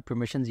what kind of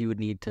permissions you would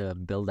need to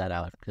build that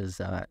out, because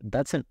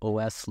that's an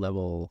OS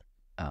level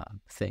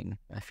thing,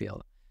 I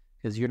feel,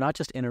 because you're not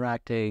just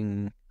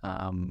interacting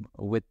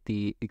with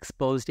the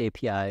exposed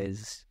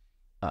APIs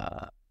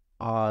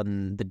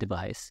on the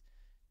device.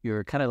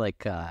 You're kind of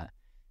like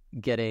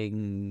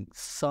getting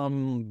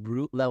some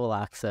root level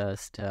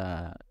access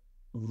to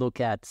look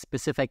at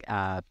specific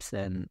apps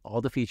and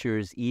all the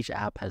features each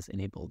app has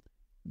enabled.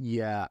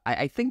 Yeah,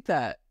 I think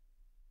that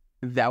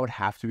would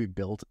have to be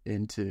built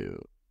into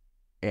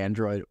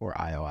Android or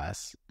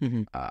iOS.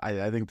 Mm-hmm.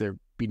 I think there'd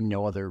be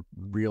no other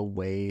real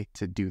way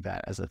to do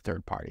that as a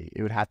third party.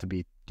 It would have to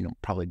be,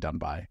 probably done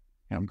by,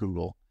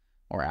 Google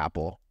or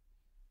Apple.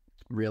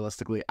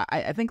 Realistically,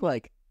 I think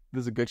like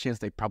there's a good chance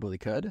they probably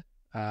could.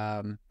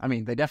 I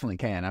mean, they definitely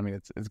can. I mean,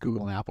 it's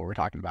Google and Apple we're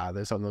talking about.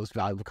 They're some of the most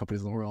valuable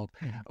companies in the world.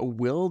 Yeah.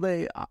 Will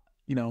they,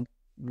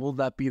 will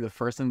that be the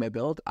first thing they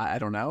build? I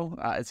don't know.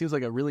 It seems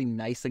like a really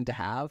nice thing to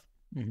have.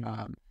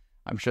 Mm-hmm.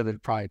 I'm sure they're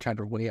probably trying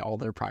to weigh all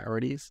their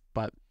priorities,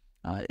 but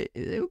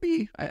it would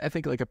be, I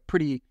think, like a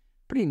pretty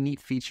neat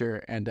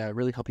feature, and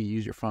really help you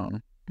use your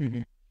phone.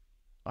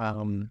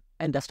 Mm-hmm.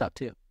 And desktop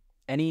too.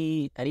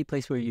 Any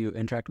place where you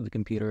interact with the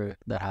computer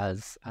that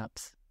has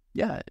apps.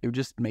 Yeah, it would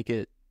just make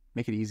it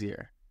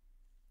easier.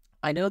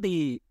 I know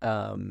the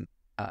a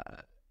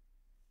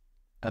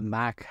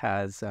Mac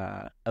has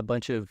a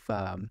bunch of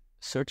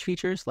search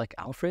features like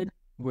Alfred,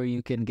 where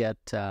you can get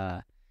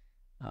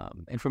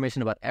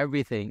information about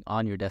everything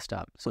on your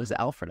desktop. So is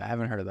Alfred? I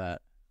haven't heard of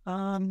that.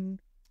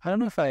 I don't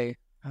know if I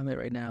have it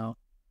right now.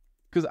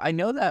 Because I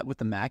know that with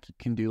the Mac, you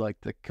can do like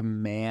the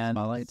command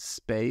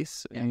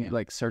space and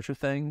like search for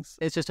things.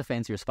 It's just a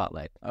fancier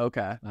Spotlight.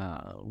 Okay.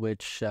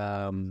 Which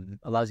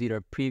allows you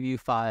to preview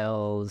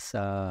files,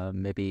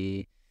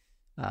 maybe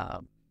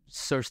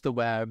search the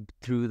web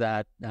through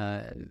that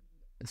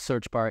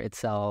search bar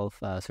itself,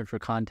 search for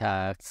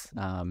contacts,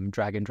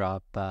 drag and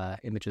drop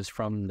images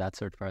from that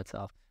search bar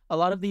itself. A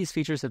lot of these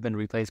features have been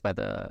replaced by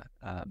the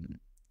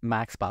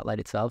Mac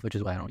Spotlight itself, which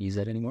is why I don't use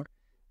it anymore.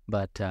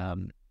 But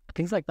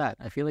things like that,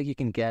 I feel like you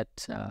can get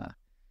the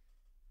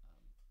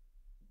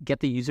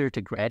user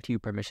to grant you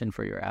permission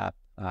for your app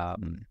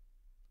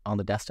on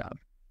the desktop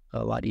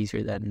a lot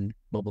easier than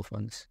mobile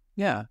phones.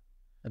 Yeah.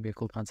 That'd be a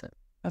cool concept.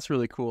 That's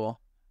really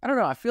cool. I don't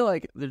know. I feel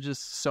like there's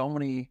just so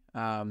many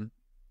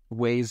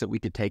ways that we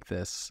could take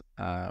this,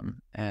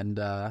 and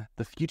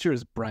the future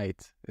is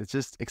bright. It's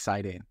just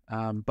exciting.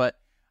 But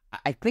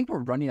I think we're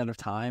running out of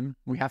time.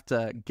 We have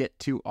to get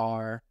to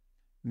our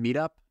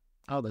meetup.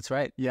 Oh, that's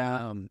right.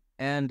 Yeah.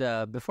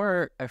 And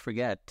before I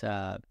forget,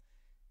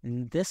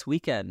 this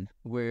weekend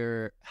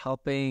we're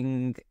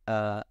helping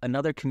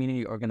another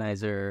community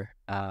organizer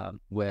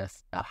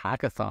with a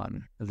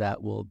hackathon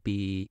that will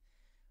be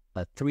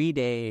a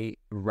 3-day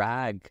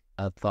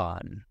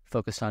RAG-a-thon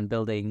focused on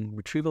building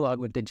retrieval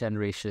augmented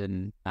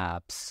generation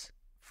apps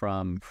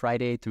from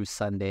Friday through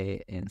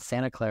Sunday in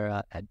Santa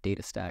Clara at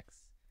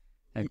DataStack's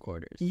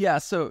headquarters. Yeah,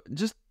 so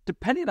just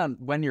depending on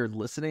when you're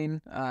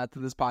listening to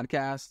this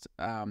podcast,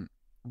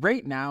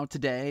 right now,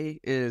 today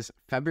is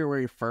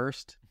February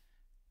 1st,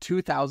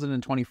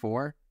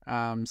 2024.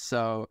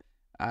 So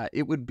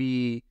it would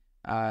be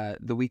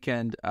the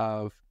weekend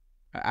of,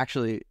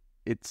 actually,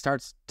 it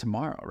starts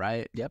tomorrow,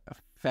 right? Yep.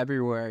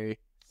 February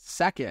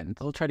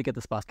 2nd. We'll try to get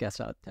this podcast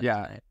out.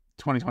 Yeah,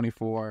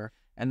 2024.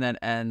 And then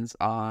ends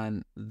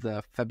on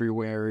the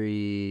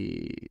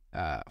February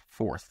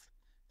 4th.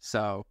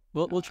 So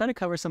we'll try to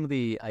cover some of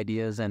the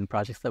ideas and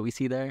projects that we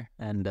see there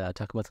and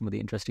talk about some of the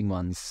interesting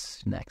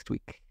ones next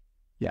week.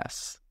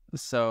 Yes.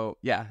 So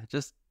yeah,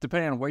 just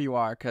depending on where you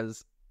are,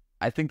 because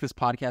I think this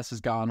podcast has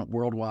gone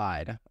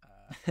worldwide.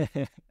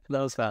 That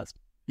was fast.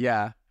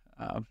 Yeah.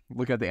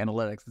 Look at the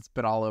analytics. It's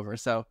been all over.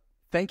 So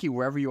thank you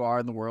wherever you are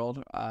in the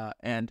world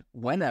and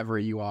whenever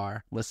you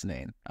are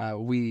listening.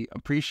 We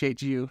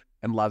appreciate you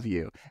and love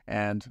you.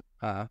 And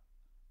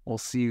we'll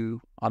see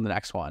you on the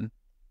next one.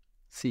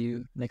 See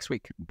you next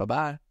week.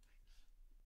 Bye-bye.